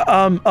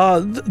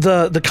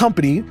the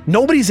company.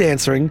 Nobody's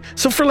answering.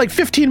 So for like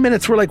 15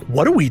 minutes, we're like,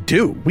 what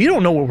do? We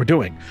don't know what we're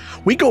doing.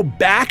 We go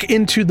back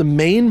into the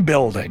main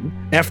building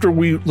after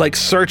we like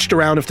searched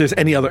around if there's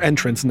any other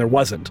entrance, and there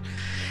wasn't.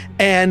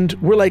 And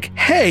we're like,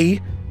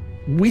 hey,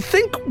 we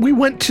think we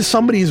went to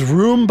somebody's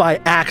room by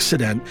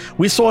accident.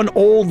 We saw an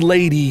old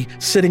lady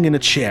sitting in a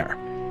chair.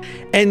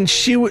 And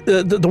she,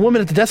 the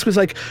woman at the desk was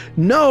like,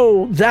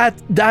 no,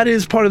 that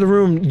is part of the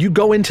room. You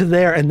go into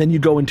there, and then you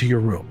go into your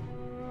room.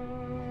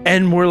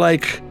 And we're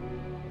like,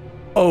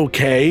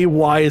 okay,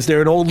 why is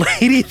there an old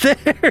lady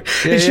there?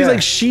 And she's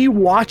like, she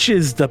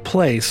watches the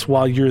place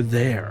while you're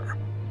there.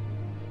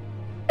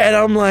 And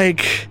I'm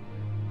like,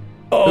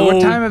 oh,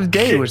 what time of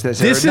day was this?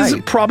 This is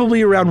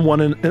probably around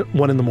 1 in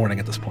the morning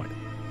at this point.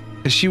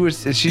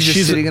 She's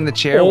just sitting in the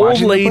chair.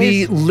 Old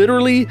lady,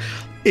 literally.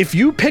 If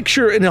you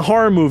picture in a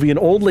horror movie an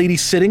old lady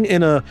sitting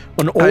in an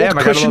old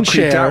cushion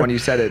chair when you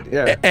said it,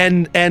 yeah,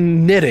 and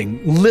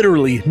knitting,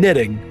 literally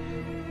knitting,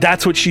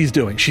 that's what she's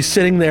doing. She's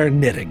sitting there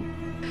knitting.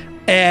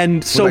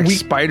 And so with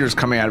spiders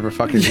coming out of her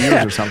fucking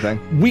ears or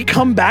something. We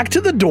come back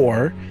to the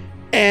door,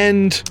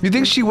 and you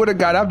think she would have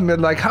got up and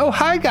been like, "Oh,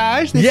 hi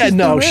guys."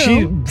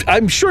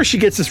 I'm sure she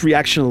gets this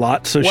reaction a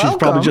lot, so she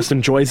probably just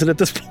enjoys it at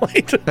this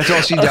point. That's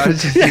all she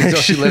does. That's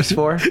all she lives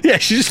for. Yeah,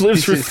 she just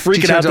lives for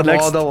freaking out the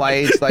next. All the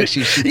lights, like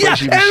she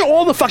and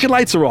all the fucking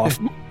lights are off.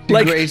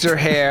 She grays her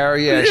hair.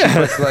 Yeah, she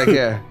puts like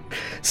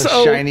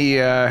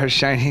her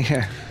shiny.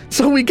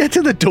 So we get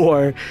to the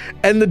door,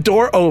 and the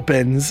door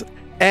opens,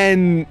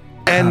 and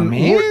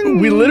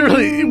we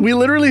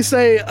literally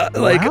say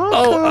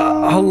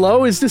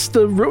hello, is this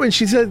the room? And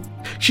she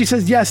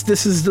says yes,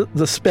 this is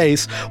the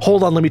space.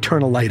 Hold on, let me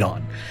turn a light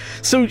on.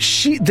 So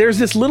there's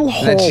this little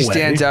hallway. And then she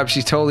stands up.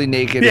 She's totally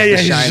naked. Yeah,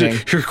 shining.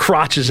 Her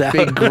crotch is out.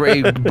 Big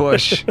gray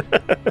bush.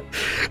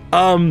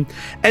 And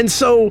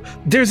so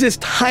there's this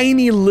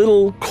tiny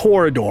little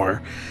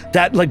corridor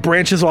that like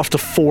branches off to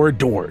 4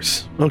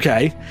 doors.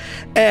 Okay,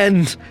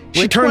 and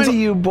she Which turns. One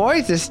of you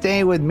boys is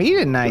staying with me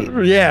tonight?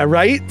 Yeah,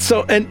 right.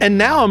 So and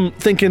now I'm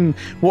thinking,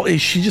 well,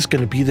 is she just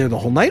going to be there the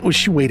whole night? Was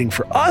she waiting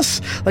for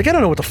us? Like, I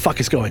don't know what the fuck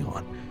is going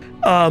on.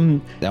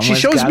 She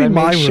shows me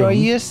my room. Make sure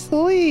you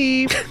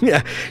sleep.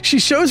 Yeah, she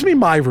shows me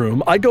my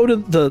room. I go to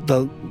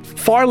the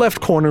far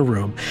left corner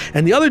room,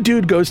 and the other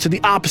dude goes to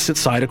the opposite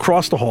side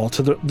across the hall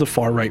to the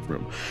far right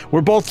room.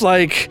 We're both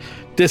like,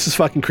 this is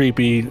fucking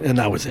creepy, and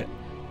that was it.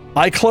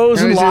 I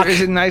close and lock.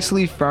 Is it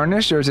nicely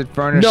furnished, or is it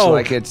furnished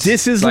like it's?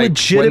 This is like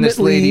legitimately when this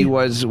lady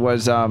was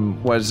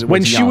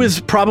when young. she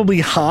was probably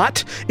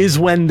hot is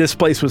when this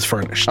place was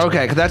furnished.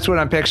 Okay, because that's what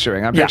I'm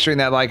picturing. I'm picturing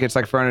that like it's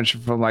like furniture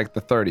from like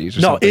the 30s.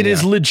 Or something. It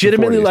is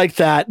legitimately like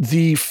that.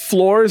 The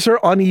floors are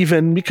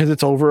uneven because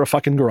it's over a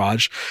fucking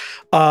garage.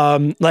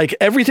 Like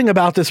everything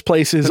about this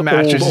place is the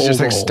mattress old, is just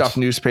like old. Stuffed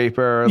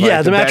newspaper.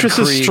 Yeah, the mattress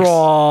is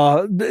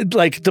straw.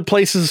 Like the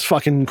place is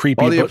fucking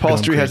creepy. All the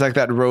upholstery has like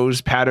that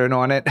rose pattern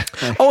on it.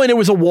 Oh, and it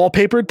was a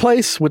wallpapered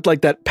place with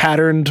like that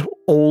patterned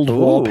old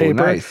wallpaper.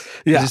 Nice.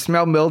 Yeah. Does it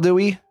smell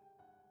mildewy?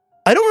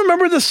 I don't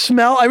remember the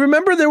smell. I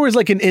remember there was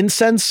like an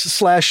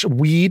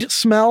incense/weed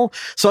smell.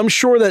 So I'm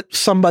sure that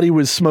somebody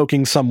was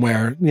smoking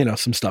somewhere,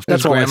 some stuff.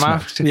 That's all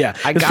grandma. Yeah.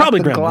 I it's got probably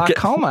the grandma.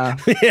 glaucoma.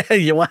 Yeah,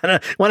 you wanna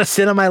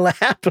sit on my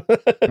lap?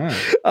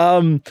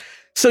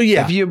 So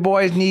yeah, if you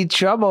boys have any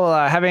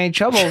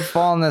trouble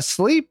falling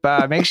asleep,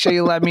 make sure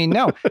you let me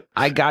know.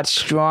 I got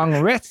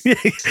strong wrists. Yeah,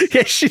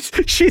 she's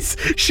the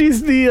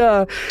she's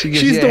the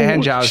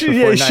hand jobs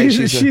before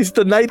night. She's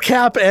the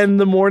nightcap and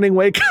the morning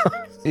wake up.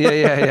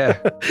 Yeah.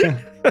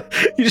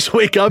 You just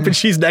wake up and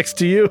she's next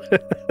to you.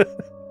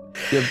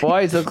 Your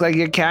boys look like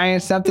you're carrying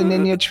something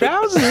in your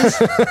trousers.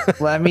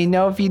 Let me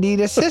know if you need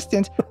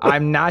assistance.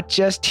 I'm not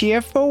just here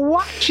for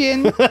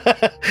watching.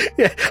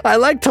 Yeah, I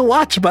like to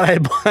watch,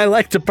 but I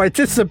like to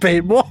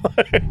participate more.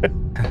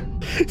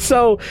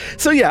 So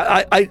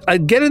yeah, I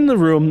get in the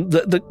room.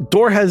 The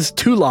door has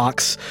 2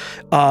 locks.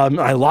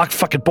 I lock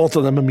fucking both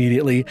of them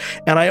immediately,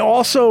 and I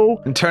also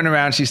turn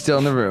around. She's still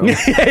in the room.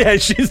 Yeah,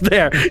 she's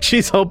there.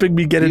 She's helping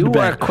me get into bed.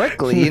 You work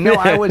quickly.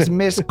 I was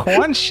Miss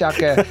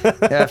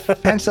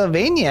Cornshucker,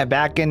 Pennsylvania,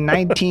 back in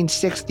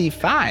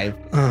 1965.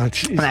 Oh,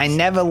 Jesus. And I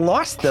never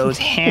lost those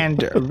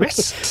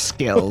hand-wrist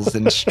skills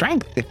and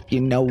strength, if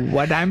you know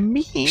what I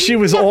mean. She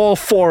was all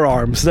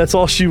forearms. That's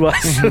all she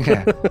was.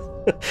 Okay.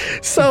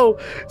 So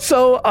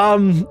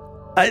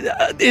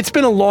it's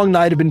been a long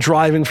night. I've been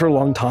driving for a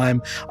long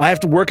time. I have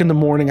to work in the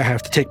morning. I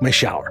have to take my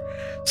shower.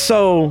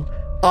 So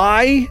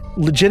I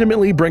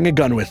legitimately bring a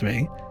gun with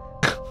me.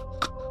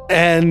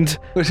 And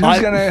who's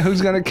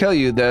gonna kill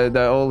you?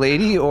 The old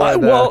lady or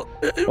the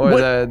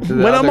when other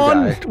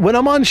guy? When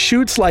I'm on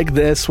shoots like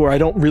this where I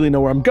don't really know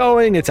where I'm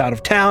going, it's out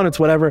of town, it's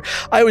whatever,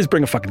 I always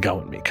bring a fucking gun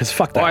with me because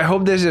fuck that. Oh, I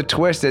hope there's a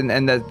twist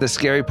and the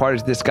scary part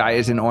is this guy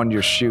isn't on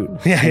your shoot.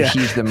 Yeah.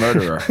 He's the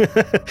murderer.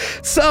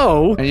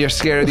 And you're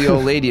scared of the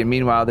old lady, and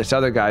meanwhile this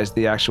other guy's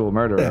the actual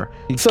murderer.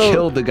 He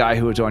killed the guy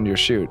who was on your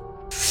shoot.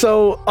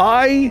 So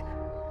I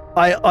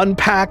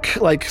unpack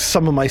like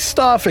some of my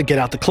stuff. I get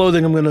out the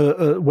clothing I'm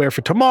gonna wear for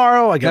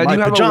tomorrow. I get my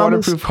pajamas. Do you have a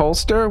waterproof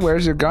holster?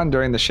 Where's your gun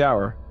during the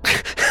shower?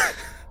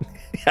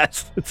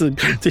 Yes, it's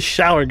a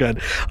shower gun.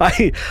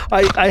 I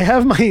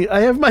have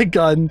my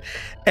gun,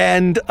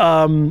 and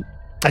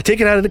I take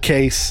it out of the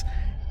case.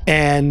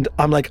 And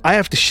I'm like, I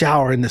have to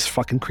shower in this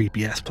fucking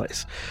creepy ass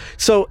place.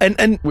 So, and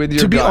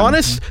to be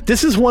honest,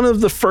 this is one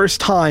of the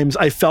first times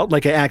I felt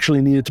like I actually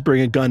needed to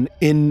bring a gun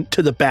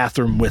into the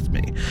bathroom with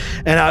me.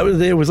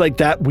 And it was like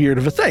that weird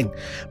of a thing.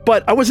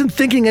 But I wasn't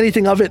thinking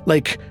anything of it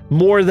like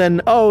more than,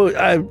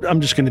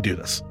 I'm just going to do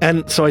this.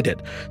 And so I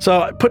did.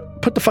 So I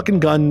put the fucking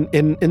gun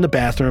in the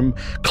bathroom,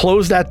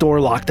 closed that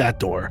door, locked that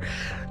door.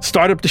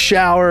 start up the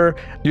shower.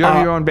 You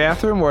have your own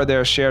bathroom, or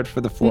they're shared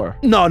for the floor?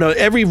 No.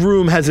 Every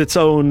room has its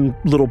own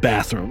little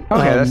bathroom.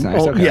 Okay, that's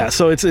nice. Okay. Yeah,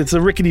 so it's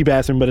a rickety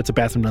bathroom, but it's a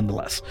bathroom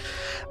nonetheless.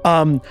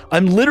 I'm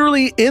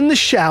literally in the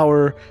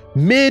shower,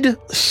 mid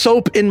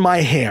soap in my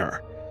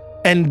hair.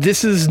 And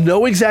this is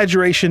no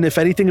exaggeration. If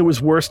anything, it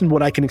was worse than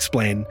what I can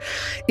explain.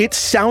 It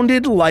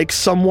sounded like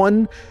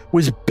someone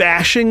was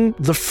bashing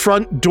the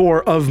front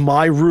door of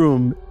my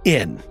room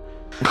in.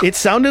 It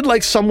sounded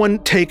like someone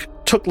took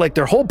like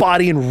their whole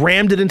body and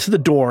rammed it into the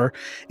door.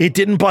 It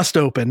didn't bust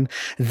open.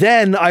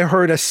 Then I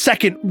heard a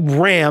second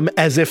ram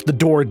as if the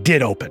door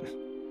did open.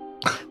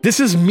 This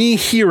is me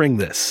hearing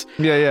this.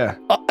 Yeah.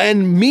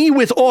 And me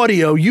with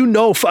audio,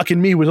 fucking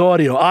me with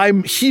audio.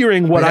 I'm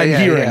hearing what I'm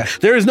hearing. Yeah.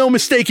 There is no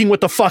mistaking what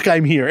the fuck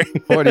I'm hearing.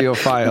 Audio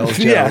files,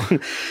 Joe. Yeah.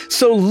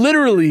 So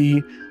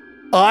literally,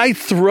 I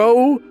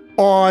throw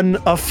on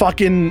a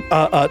fucking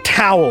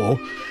towel,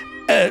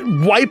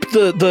 wipe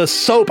the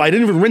soap. I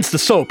didn't even rinse the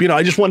soap.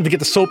 I just wanted to get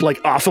the soap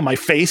like off of my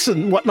face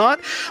and whatnot.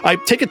 I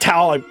take a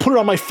towel, I put it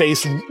on my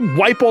face,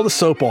 wipe all the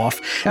soap off,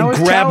 and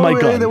grab my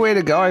gun. Really the way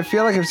to go? I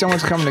feel like if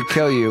someone's coming to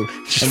kill you,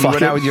 and you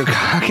went out with your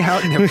cock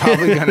out, and they're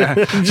probably gonna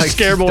like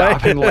scare them away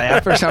and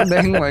laugh or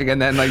something. Like, and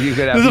then like you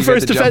could have the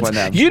first defense. Jump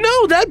on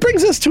them. That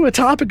brings us to a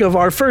topic of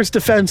our first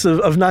defense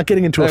of not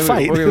getting into a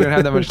fight. We don't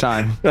have that much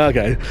time.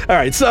 Okay, all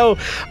right. So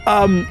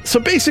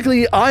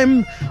basically,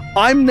 I'm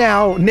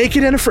now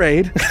naked and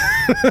afraid.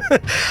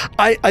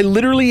 I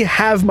literally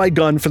have my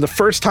gun for the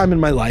first time in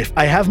my life.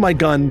 I have my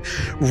gun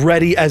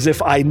ready as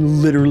if I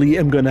literally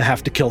am going to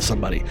have to kill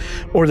somebody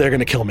or they're going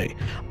to kill me.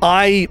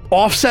 I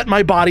offset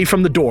my body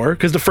from the door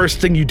because the first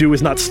thing you do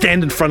is not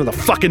stand in front of the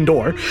fucking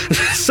door.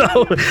 So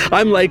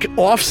I'm like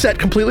offset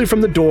completely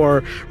from the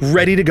door,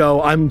 ready to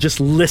go. I'm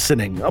just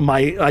listening.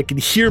 I can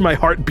hear my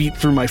heart beat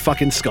through my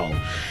fucking skull.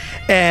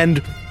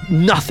 And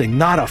nothing,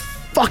 not a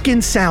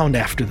fucking sound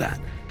after that.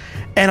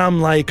 And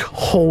I'm like,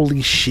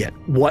 holy shit,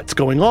 what's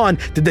going on?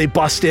 Did they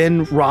bust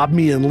in, rob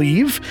me, and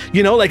leave?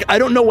 I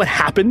don't know what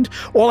happened.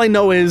 All I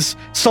know is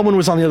someone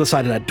was on the other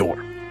side of that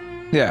door.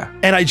 Yeah.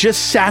 And I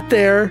just sat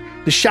there.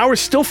 The shower's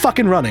still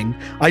fucking running.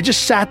 I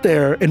just sat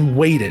there and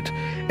waited.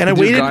 And I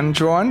waited. Your gun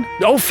drawn?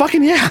 Oh,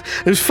 fucking yeah.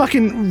 It was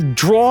fucking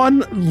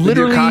drawn,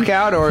 literally. Did your cock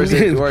out, or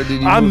did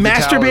you I'm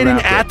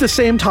masturbating at the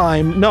same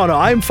time. No,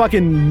 I'm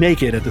fucking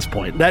naked at this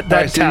point.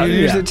 So you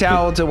use the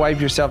towel to wipe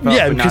yourself up,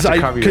 but not to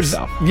cover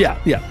yourself. Yeah.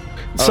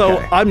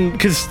 So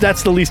because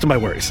that's the least of my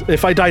worries.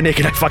 If I die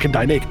naked, I fucking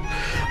die naked.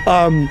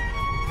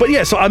 But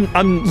yeah, so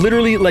I'm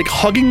literally like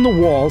hugging the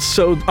wall.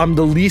 So I'm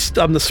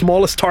the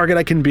smallest target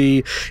I can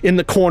be in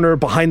the corner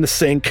behind the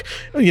sink,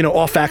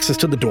 off access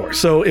to the door.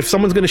 So if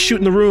someone's going to shoot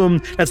in the room,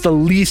 that's the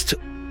least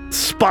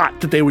spot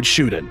that they would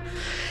shoot in.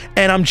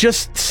 And I'm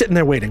just sitting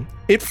there waiting.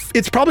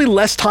 It's probably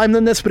less time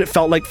than this, but it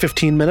felt like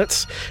 15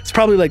 minutes. It's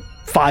probably like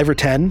 5 or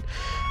 10.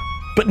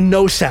 But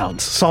no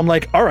sounds. So I'm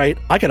like, all right,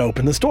 I gotta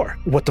open this door.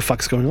 What the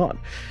fuck's going on?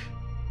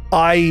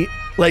 I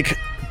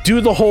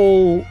do the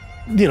whole,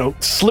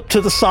 slip to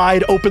the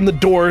side, open the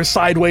door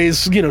sideways,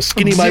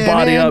 skinny my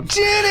body up.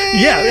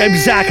 Yeah,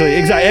 exactly.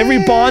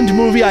 Every Bond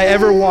movie I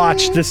ever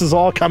watched, this is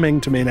all coming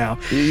to me now.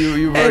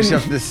 You reverse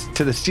yourself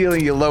to the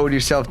ceiling, you lowered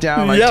yourself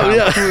down like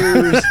Tom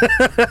Cruise.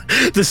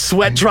 The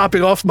sweat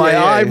dropping off my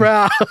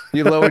eyebrow.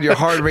 You lowered your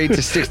heart rate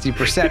to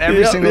 60%.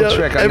 Every single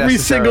trick.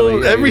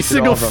 Every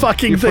single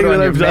fucking thing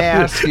that I've done.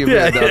 Mask, you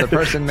wear the other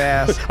person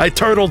mask. I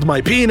turtled my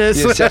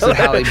penis. You assessed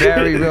Halle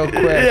Berry real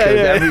quick.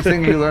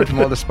 Everything you learned from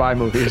all the spy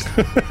movies.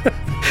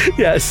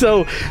 Yeah,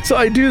 so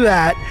I do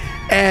that,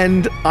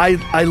 and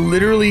I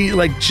literally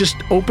just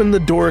open the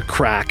door a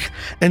crack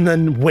and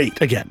then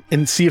wait again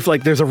and see if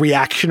there's a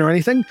reaction or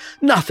anything.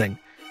 Nothing.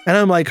 And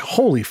I'm like,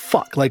 holy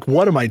fuck,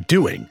 what am I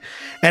doing?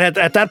 And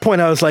at that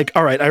point I was like,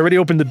 all right, I already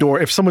opened the door.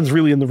 If someone's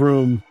really in the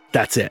room,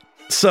 that's it.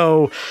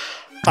 So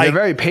You're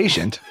very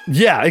patient.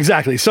 Yeah,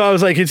 exactly. So I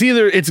was like, it's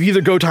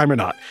either go time or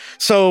not.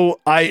 So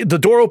the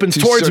door opens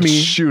towards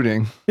me.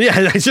 Shooting.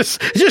 Yeah, I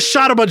just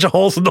shot a bunch of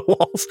holes in the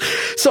walls.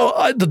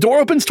 So the door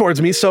opens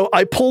towards me. So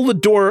I pull the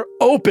door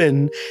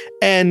open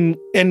and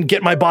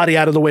get my body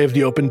out of the way of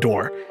the open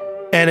door.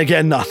 And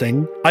again,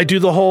 nothing. I do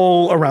the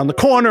whole around the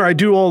corner. I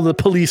do all the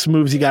police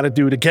moves you got to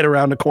do to get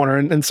around the corner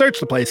and search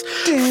the place.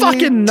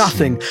 Fucking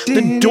nothing.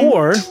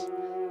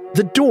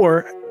 The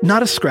door,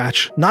 not a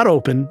scratch, not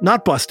open,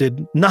 not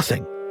busted,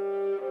 nothing.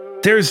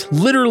 There's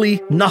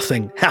literally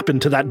nothing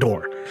happened to that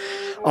door.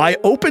 I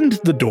opened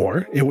the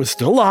door. It was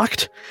still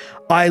locked.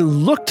 I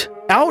looked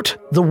out.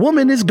 The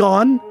woman is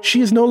gone.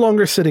 She is no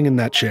longer sitting in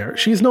that chair.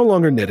 She is no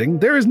longer knitting.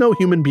 There is no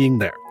human being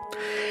there.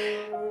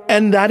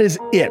 And that is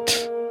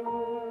it.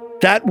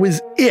 That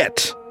was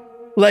it.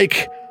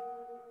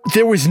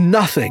 There was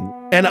nothing.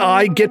 And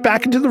I get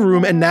back into the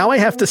room, and now I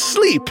have to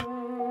sleep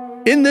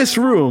in this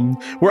room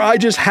where I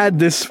just had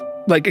this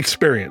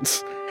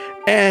experience.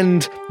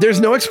 And there's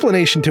no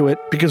explanation to it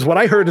because what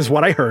I heard is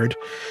what I heard.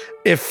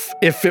 If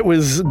it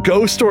was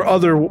ghost or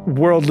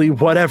otherworldly,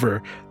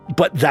 whatever,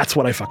 but that's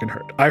what I fucking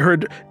heard. I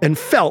heard and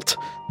felt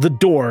the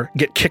door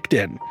get kicked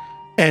in,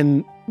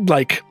 and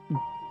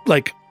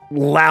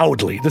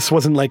loudly. This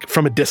wasn't like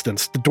from a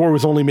distance. The door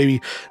was only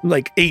maybe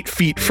like 8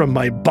 feet from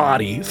my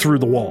body through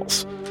the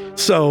walls.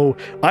 So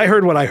I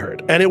heard what I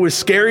heard, and it was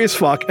scary as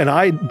fuck. And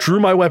I drew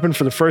my weapon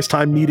for the first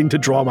time, needing to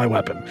draw my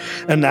weapon.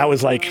 And that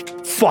was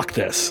like, fuck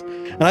this.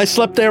 And I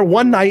slept there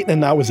one night,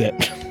 and that was it.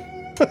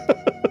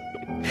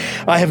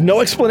 I have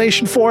no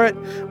explanation for it.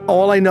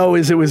 All I know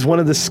is it was one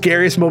of the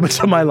scariest moments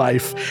of my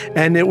life.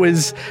 And it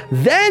was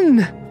then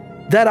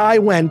that I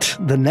went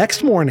the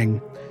next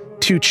morning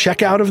to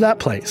check out of that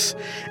place.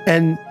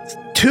 And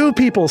 2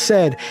 people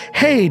said,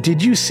 hey,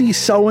 did you see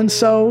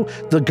so-and-so,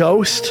 the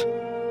ghost?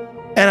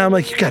 And I'm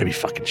like, you gotta be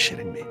fucking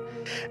shitting me.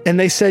 And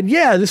they said,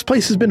 yeah, this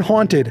place has been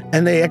haunted.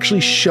 And they actually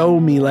show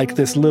me like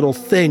this little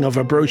thing of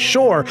a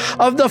brochure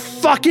of the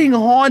fucking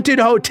haunted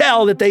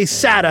hotel that they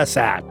sat us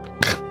at.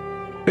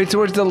 Wait, so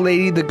was the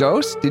lady the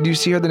ghost? Did you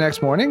see her the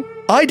next morning?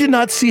 I did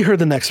not see her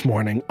the next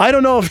morning. I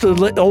don't know if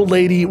the old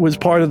lady was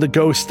part of the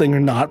ghost thing or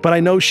not, but I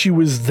know she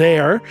was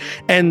there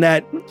and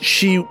that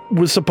she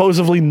was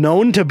supposedly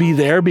known to be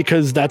there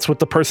because that's what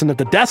the person at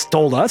the desk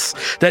told us,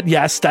 that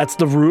yes, that's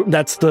the room,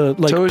 that's the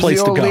like so place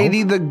to go. So is the old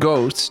lady the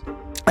ghost?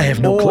 I have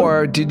no clue.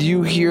 Or did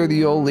you hear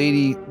the old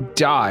lady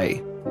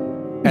die?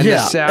 And the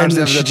sounds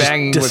of the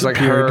banging was like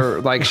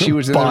her, like she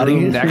was in the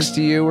room next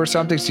to you or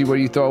something. See, what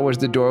you thought was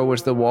the door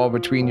was the wall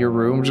between your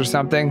rooms or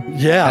something.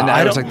 Yeah. And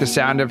that was like the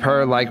sound of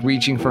her like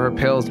reaching for her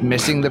pills,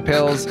 missing the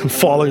pills.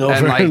 Falling over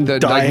and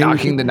like dying. Like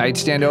knocking the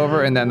nightstand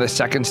over. And then the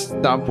second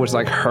stump was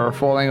like her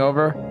falling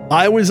over.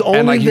 I was only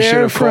and like you should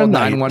there have for a called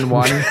night.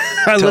 911.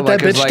 I let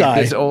that bitch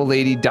die. This old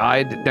lady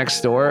died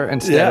next door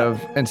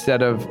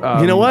instead of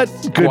you know what?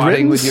 Good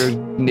squatting riddance. with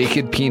your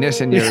naked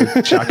penis and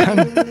your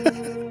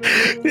shotgun.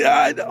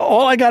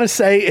 All I gotta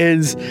say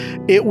is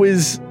it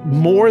was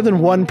more than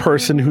one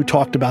person who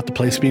talked about the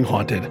place being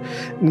haunted,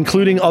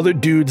 including other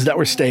dudes that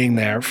were staying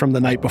there from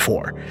the night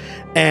before.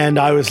 And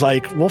I was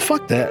like, well,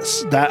 fuck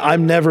this. That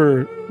I'm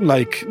never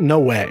like, no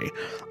way.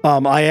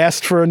 I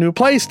asked for a new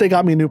place. They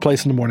got me a new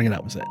place in the morning and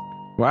that was it.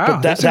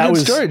 Wow, that's a good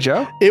story,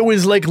 Joe. It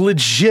was like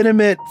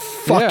legitimate,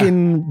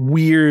 fucking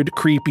weird,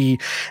 creepy,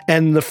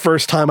 and the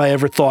first time I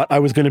ever thought I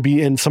was going to be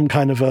in some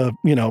kind of a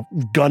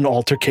gun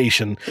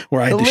altercation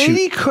where I had to shoot. The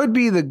lady could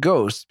be the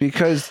ghost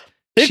because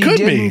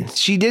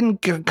she didn't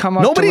come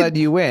up to let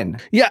you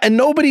in. Yeah, and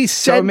nobody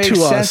said to us. So it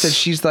makes sense that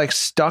she's like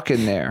stuck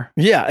in there.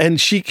 Yeah,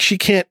 and she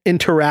can't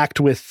interact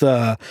with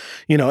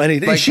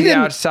anything. Like she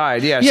didn't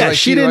outside. Yeah, yeah. So like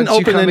she didn't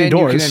open any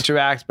doors. You can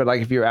interact, but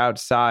like if you're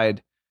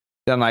outside,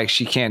 then like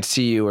she can't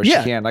see you or she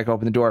can't like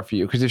open the door for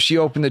you. Because if she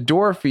opened the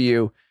door for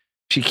you,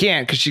 she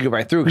can't because she go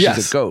right through because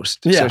she's a ghost.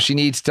 Yeah. So she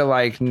needs to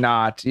like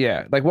not.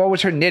 Yeah. Like what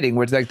was her knitting?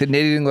 Was like the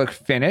knitting look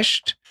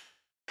finished?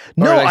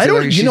 No, like, I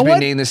don't. Like she's been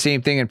knitting the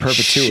same thing in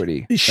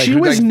perpetuity. She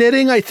was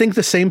knitting, I think,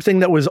 the same thing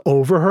that was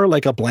over her,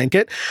 like a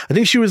blanket. I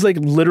think she was like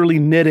literally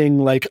knitting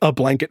like a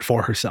blanket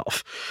for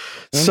herself.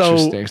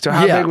 Interesting. So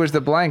how big was the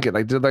blanket?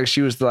 Like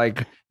she was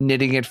like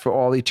knitting it for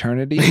all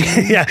eternity?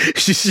 Yeah,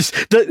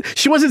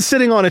 she wasn't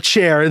sitting on a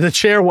chair. The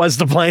chair was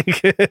the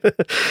blanket.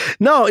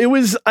 No, it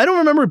was. I don't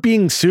remember it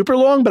being super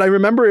long, but I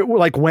remember it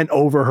like went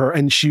over her,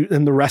 and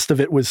the rest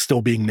of it was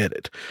still being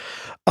knitted.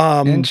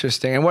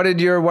 Interesting. And what did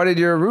your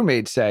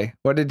roommate say?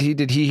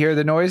 Did he hear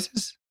the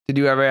noises? Did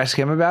you ever ask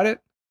him about it?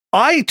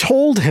 I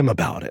told him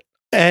about it.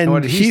 And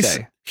what did he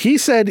say? He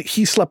said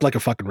he slept like a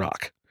fucking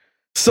rock.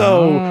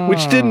 So,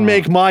 which didn't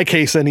make my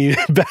case any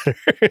better.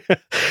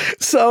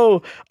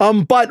 So,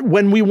 but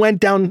when we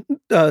went down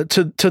to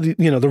the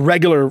the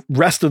regular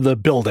rest of the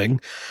building,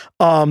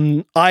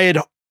 we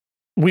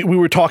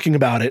were talking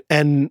about it,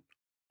 and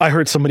I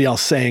heard somebody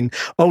else saying,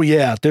 "Oh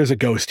yeah, there's a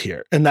ghost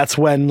here," and that's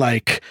when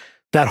like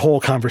that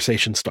whole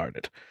conversation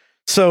started.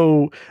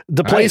 So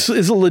the place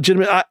is a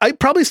legitimate. I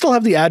probably still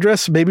have the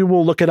address. Maybe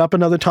we'll look it up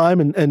another time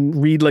and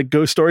read like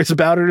ghost stories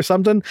about it or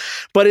something.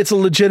 But it's a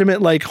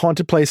legitimate like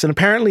haunted place. And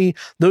apparently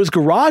those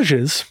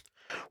garages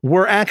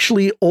were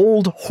actually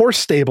old horse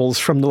stables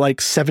from the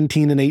like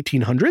 17 and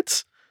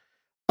 1800s.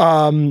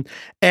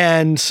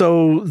 And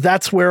so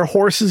that's where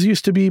horses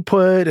used to be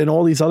put and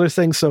all these other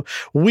things. So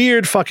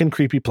weird fucking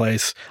creepy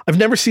place. I've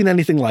never seen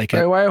anything like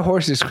it. Why are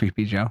horses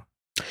creepy, Joe?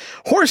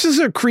 Horses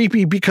are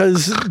creepy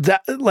because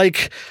that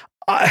like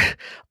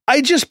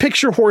I just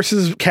picture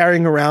horses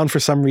carrying around for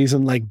some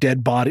reason like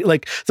dead body,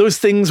 like those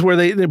things where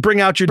they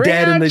bring out your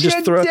dead and they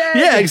just throw. Dead.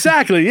 Yeah,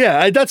 exactly.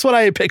 Yeah, that's what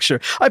I picture.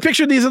 I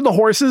picture these are the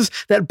horses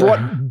that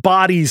brought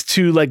bodies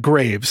to like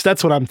graves.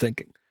 That's what I'm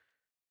thinking.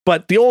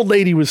 But the old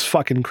lady was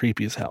fucking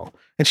creepy as hell,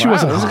 and she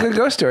wasn't. That was a good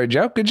ghost story,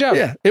 Joe. Good job.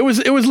 Yeah, it was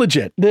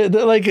legit.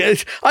 Like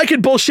I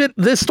could bullshit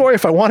this story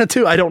if I wanted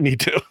to. I don't need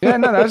to. Yeah,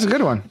 no, that was a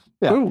good one.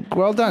 Yeah. Ooh,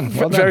 well done.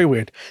 Very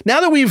weird.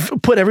 Now that we've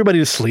put everybody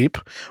to sleep,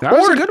 that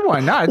was a good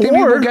one. No, I think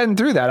we were getting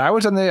through that. I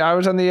was on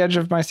the edge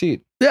of my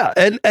seat. Yeah,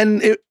 and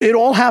it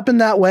all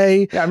happened that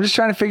way. Yeah, I'm just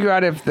trying to figure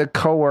out if the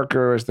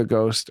coworker is the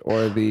ghost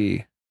or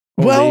the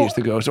old lady is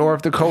the ghost, or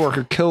if the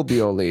coworker killed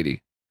the old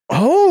lady.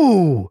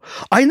 Oh,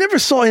 I never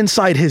saw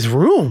inside his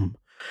room.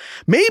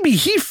 Maybe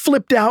he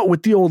flipped out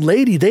with the old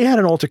lady. They had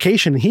an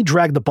altercation and he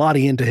dragged the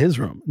body into his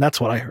room. That's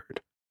what I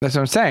heard. That's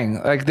what I'm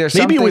saying. Like there's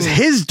maybe something... it was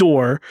his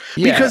door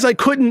because I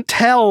couldn't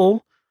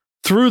tell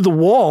through the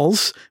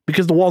walls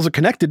because the walls are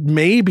connected.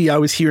 Maybe I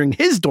was hearing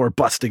his door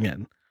busting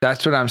in.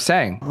 That's what I'm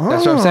saying.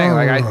 That's what I'm saying.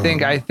 Like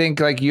I think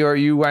like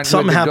you went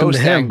something with the happened ghost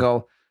to him.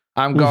 Angle.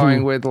 I'm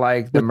going with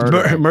like the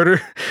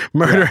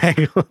murder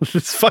angle.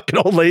 This fucking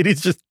old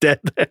lady's just dead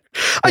there.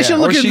 I should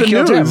look at the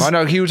killed news. Him. Oh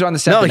no, he was on the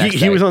set. No, the next he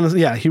day. was on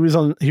the he was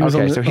on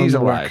so he's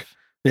alive.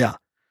 Yeah.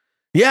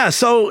 Yeah,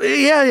 so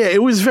yeah,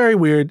 it was very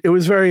weird. It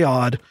was very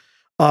odd.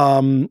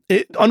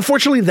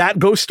 Unfortunately, that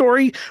ghost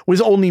story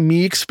was only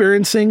me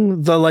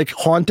experiencing the like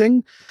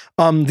haunting.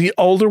 The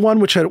older one,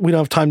 which we don't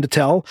have time to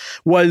tell,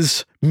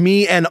 was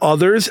me and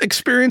others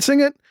experiencing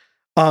it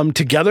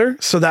together.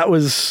 So that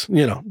was,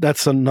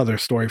 that's another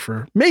story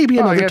for maybe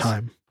another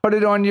time. Put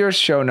it on your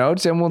show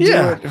notes and we'll do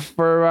it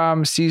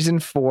for season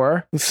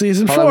 4.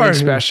 Season Halloween 4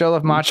 special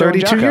of Macho 32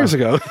 and Jocko. years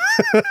ago.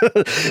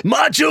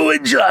 Macho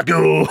and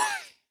Jocko.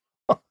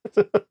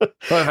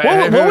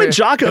 What would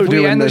Jocko do? If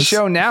we end the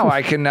show now,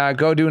 I can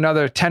go do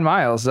another 10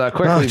 miles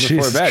quickly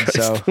before bed.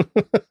 Christ. So,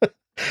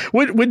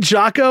 would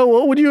Jocko?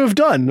 What would you have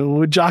done?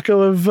 Would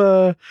Jocko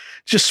have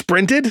just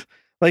sprinted?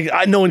 Like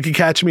no one can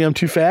catch me. I'm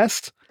too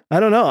fast. I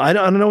don't know. I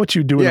don't know what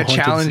you do. Yeah,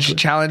 challenge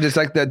is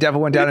like the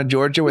Devil Went Down in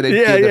Georgia where they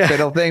do the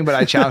fiddle thing, but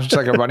I challenged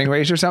like a running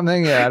race or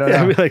something. Yeah, I don't know.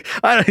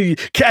 I'd be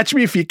like, catch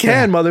me if you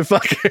can,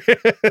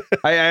 motherfucker.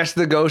 I asked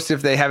the ghost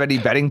if they have any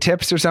betting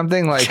tips or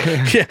something. Like,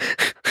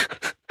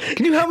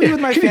 can you help me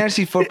with my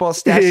fantasy football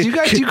stats?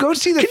 Do you go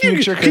see the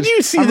future? Can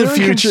you see the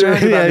future? About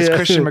this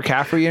Christian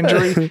McCaffrey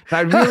injury. And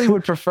I really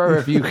would prefer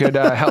if you could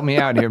help me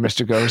out here,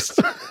 Mr. Ghost.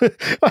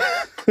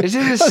 Is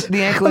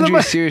the ankle injury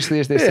as seriously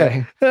as they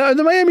say?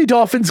 The Miami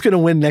Dolphins going to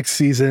win next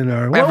season,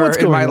 or what's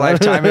going on?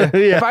 Lifetime?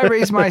 If I Yeah.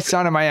 raise my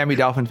son a Miami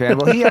Dolphin fan,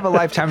 will he have a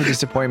lifetime of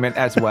disappointment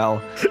as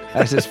well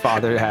as his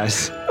father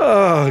has?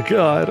 Oh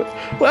God!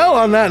 Well,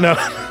 on that note,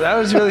 that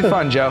was really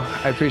fun, Joe.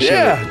 I appreciate it.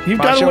 Yeah, you've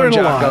got to Macho learn and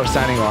a lot. Jocko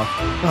signing off.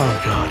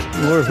 Oh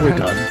God, we're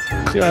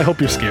done. Yeah, I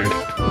hope you're scared.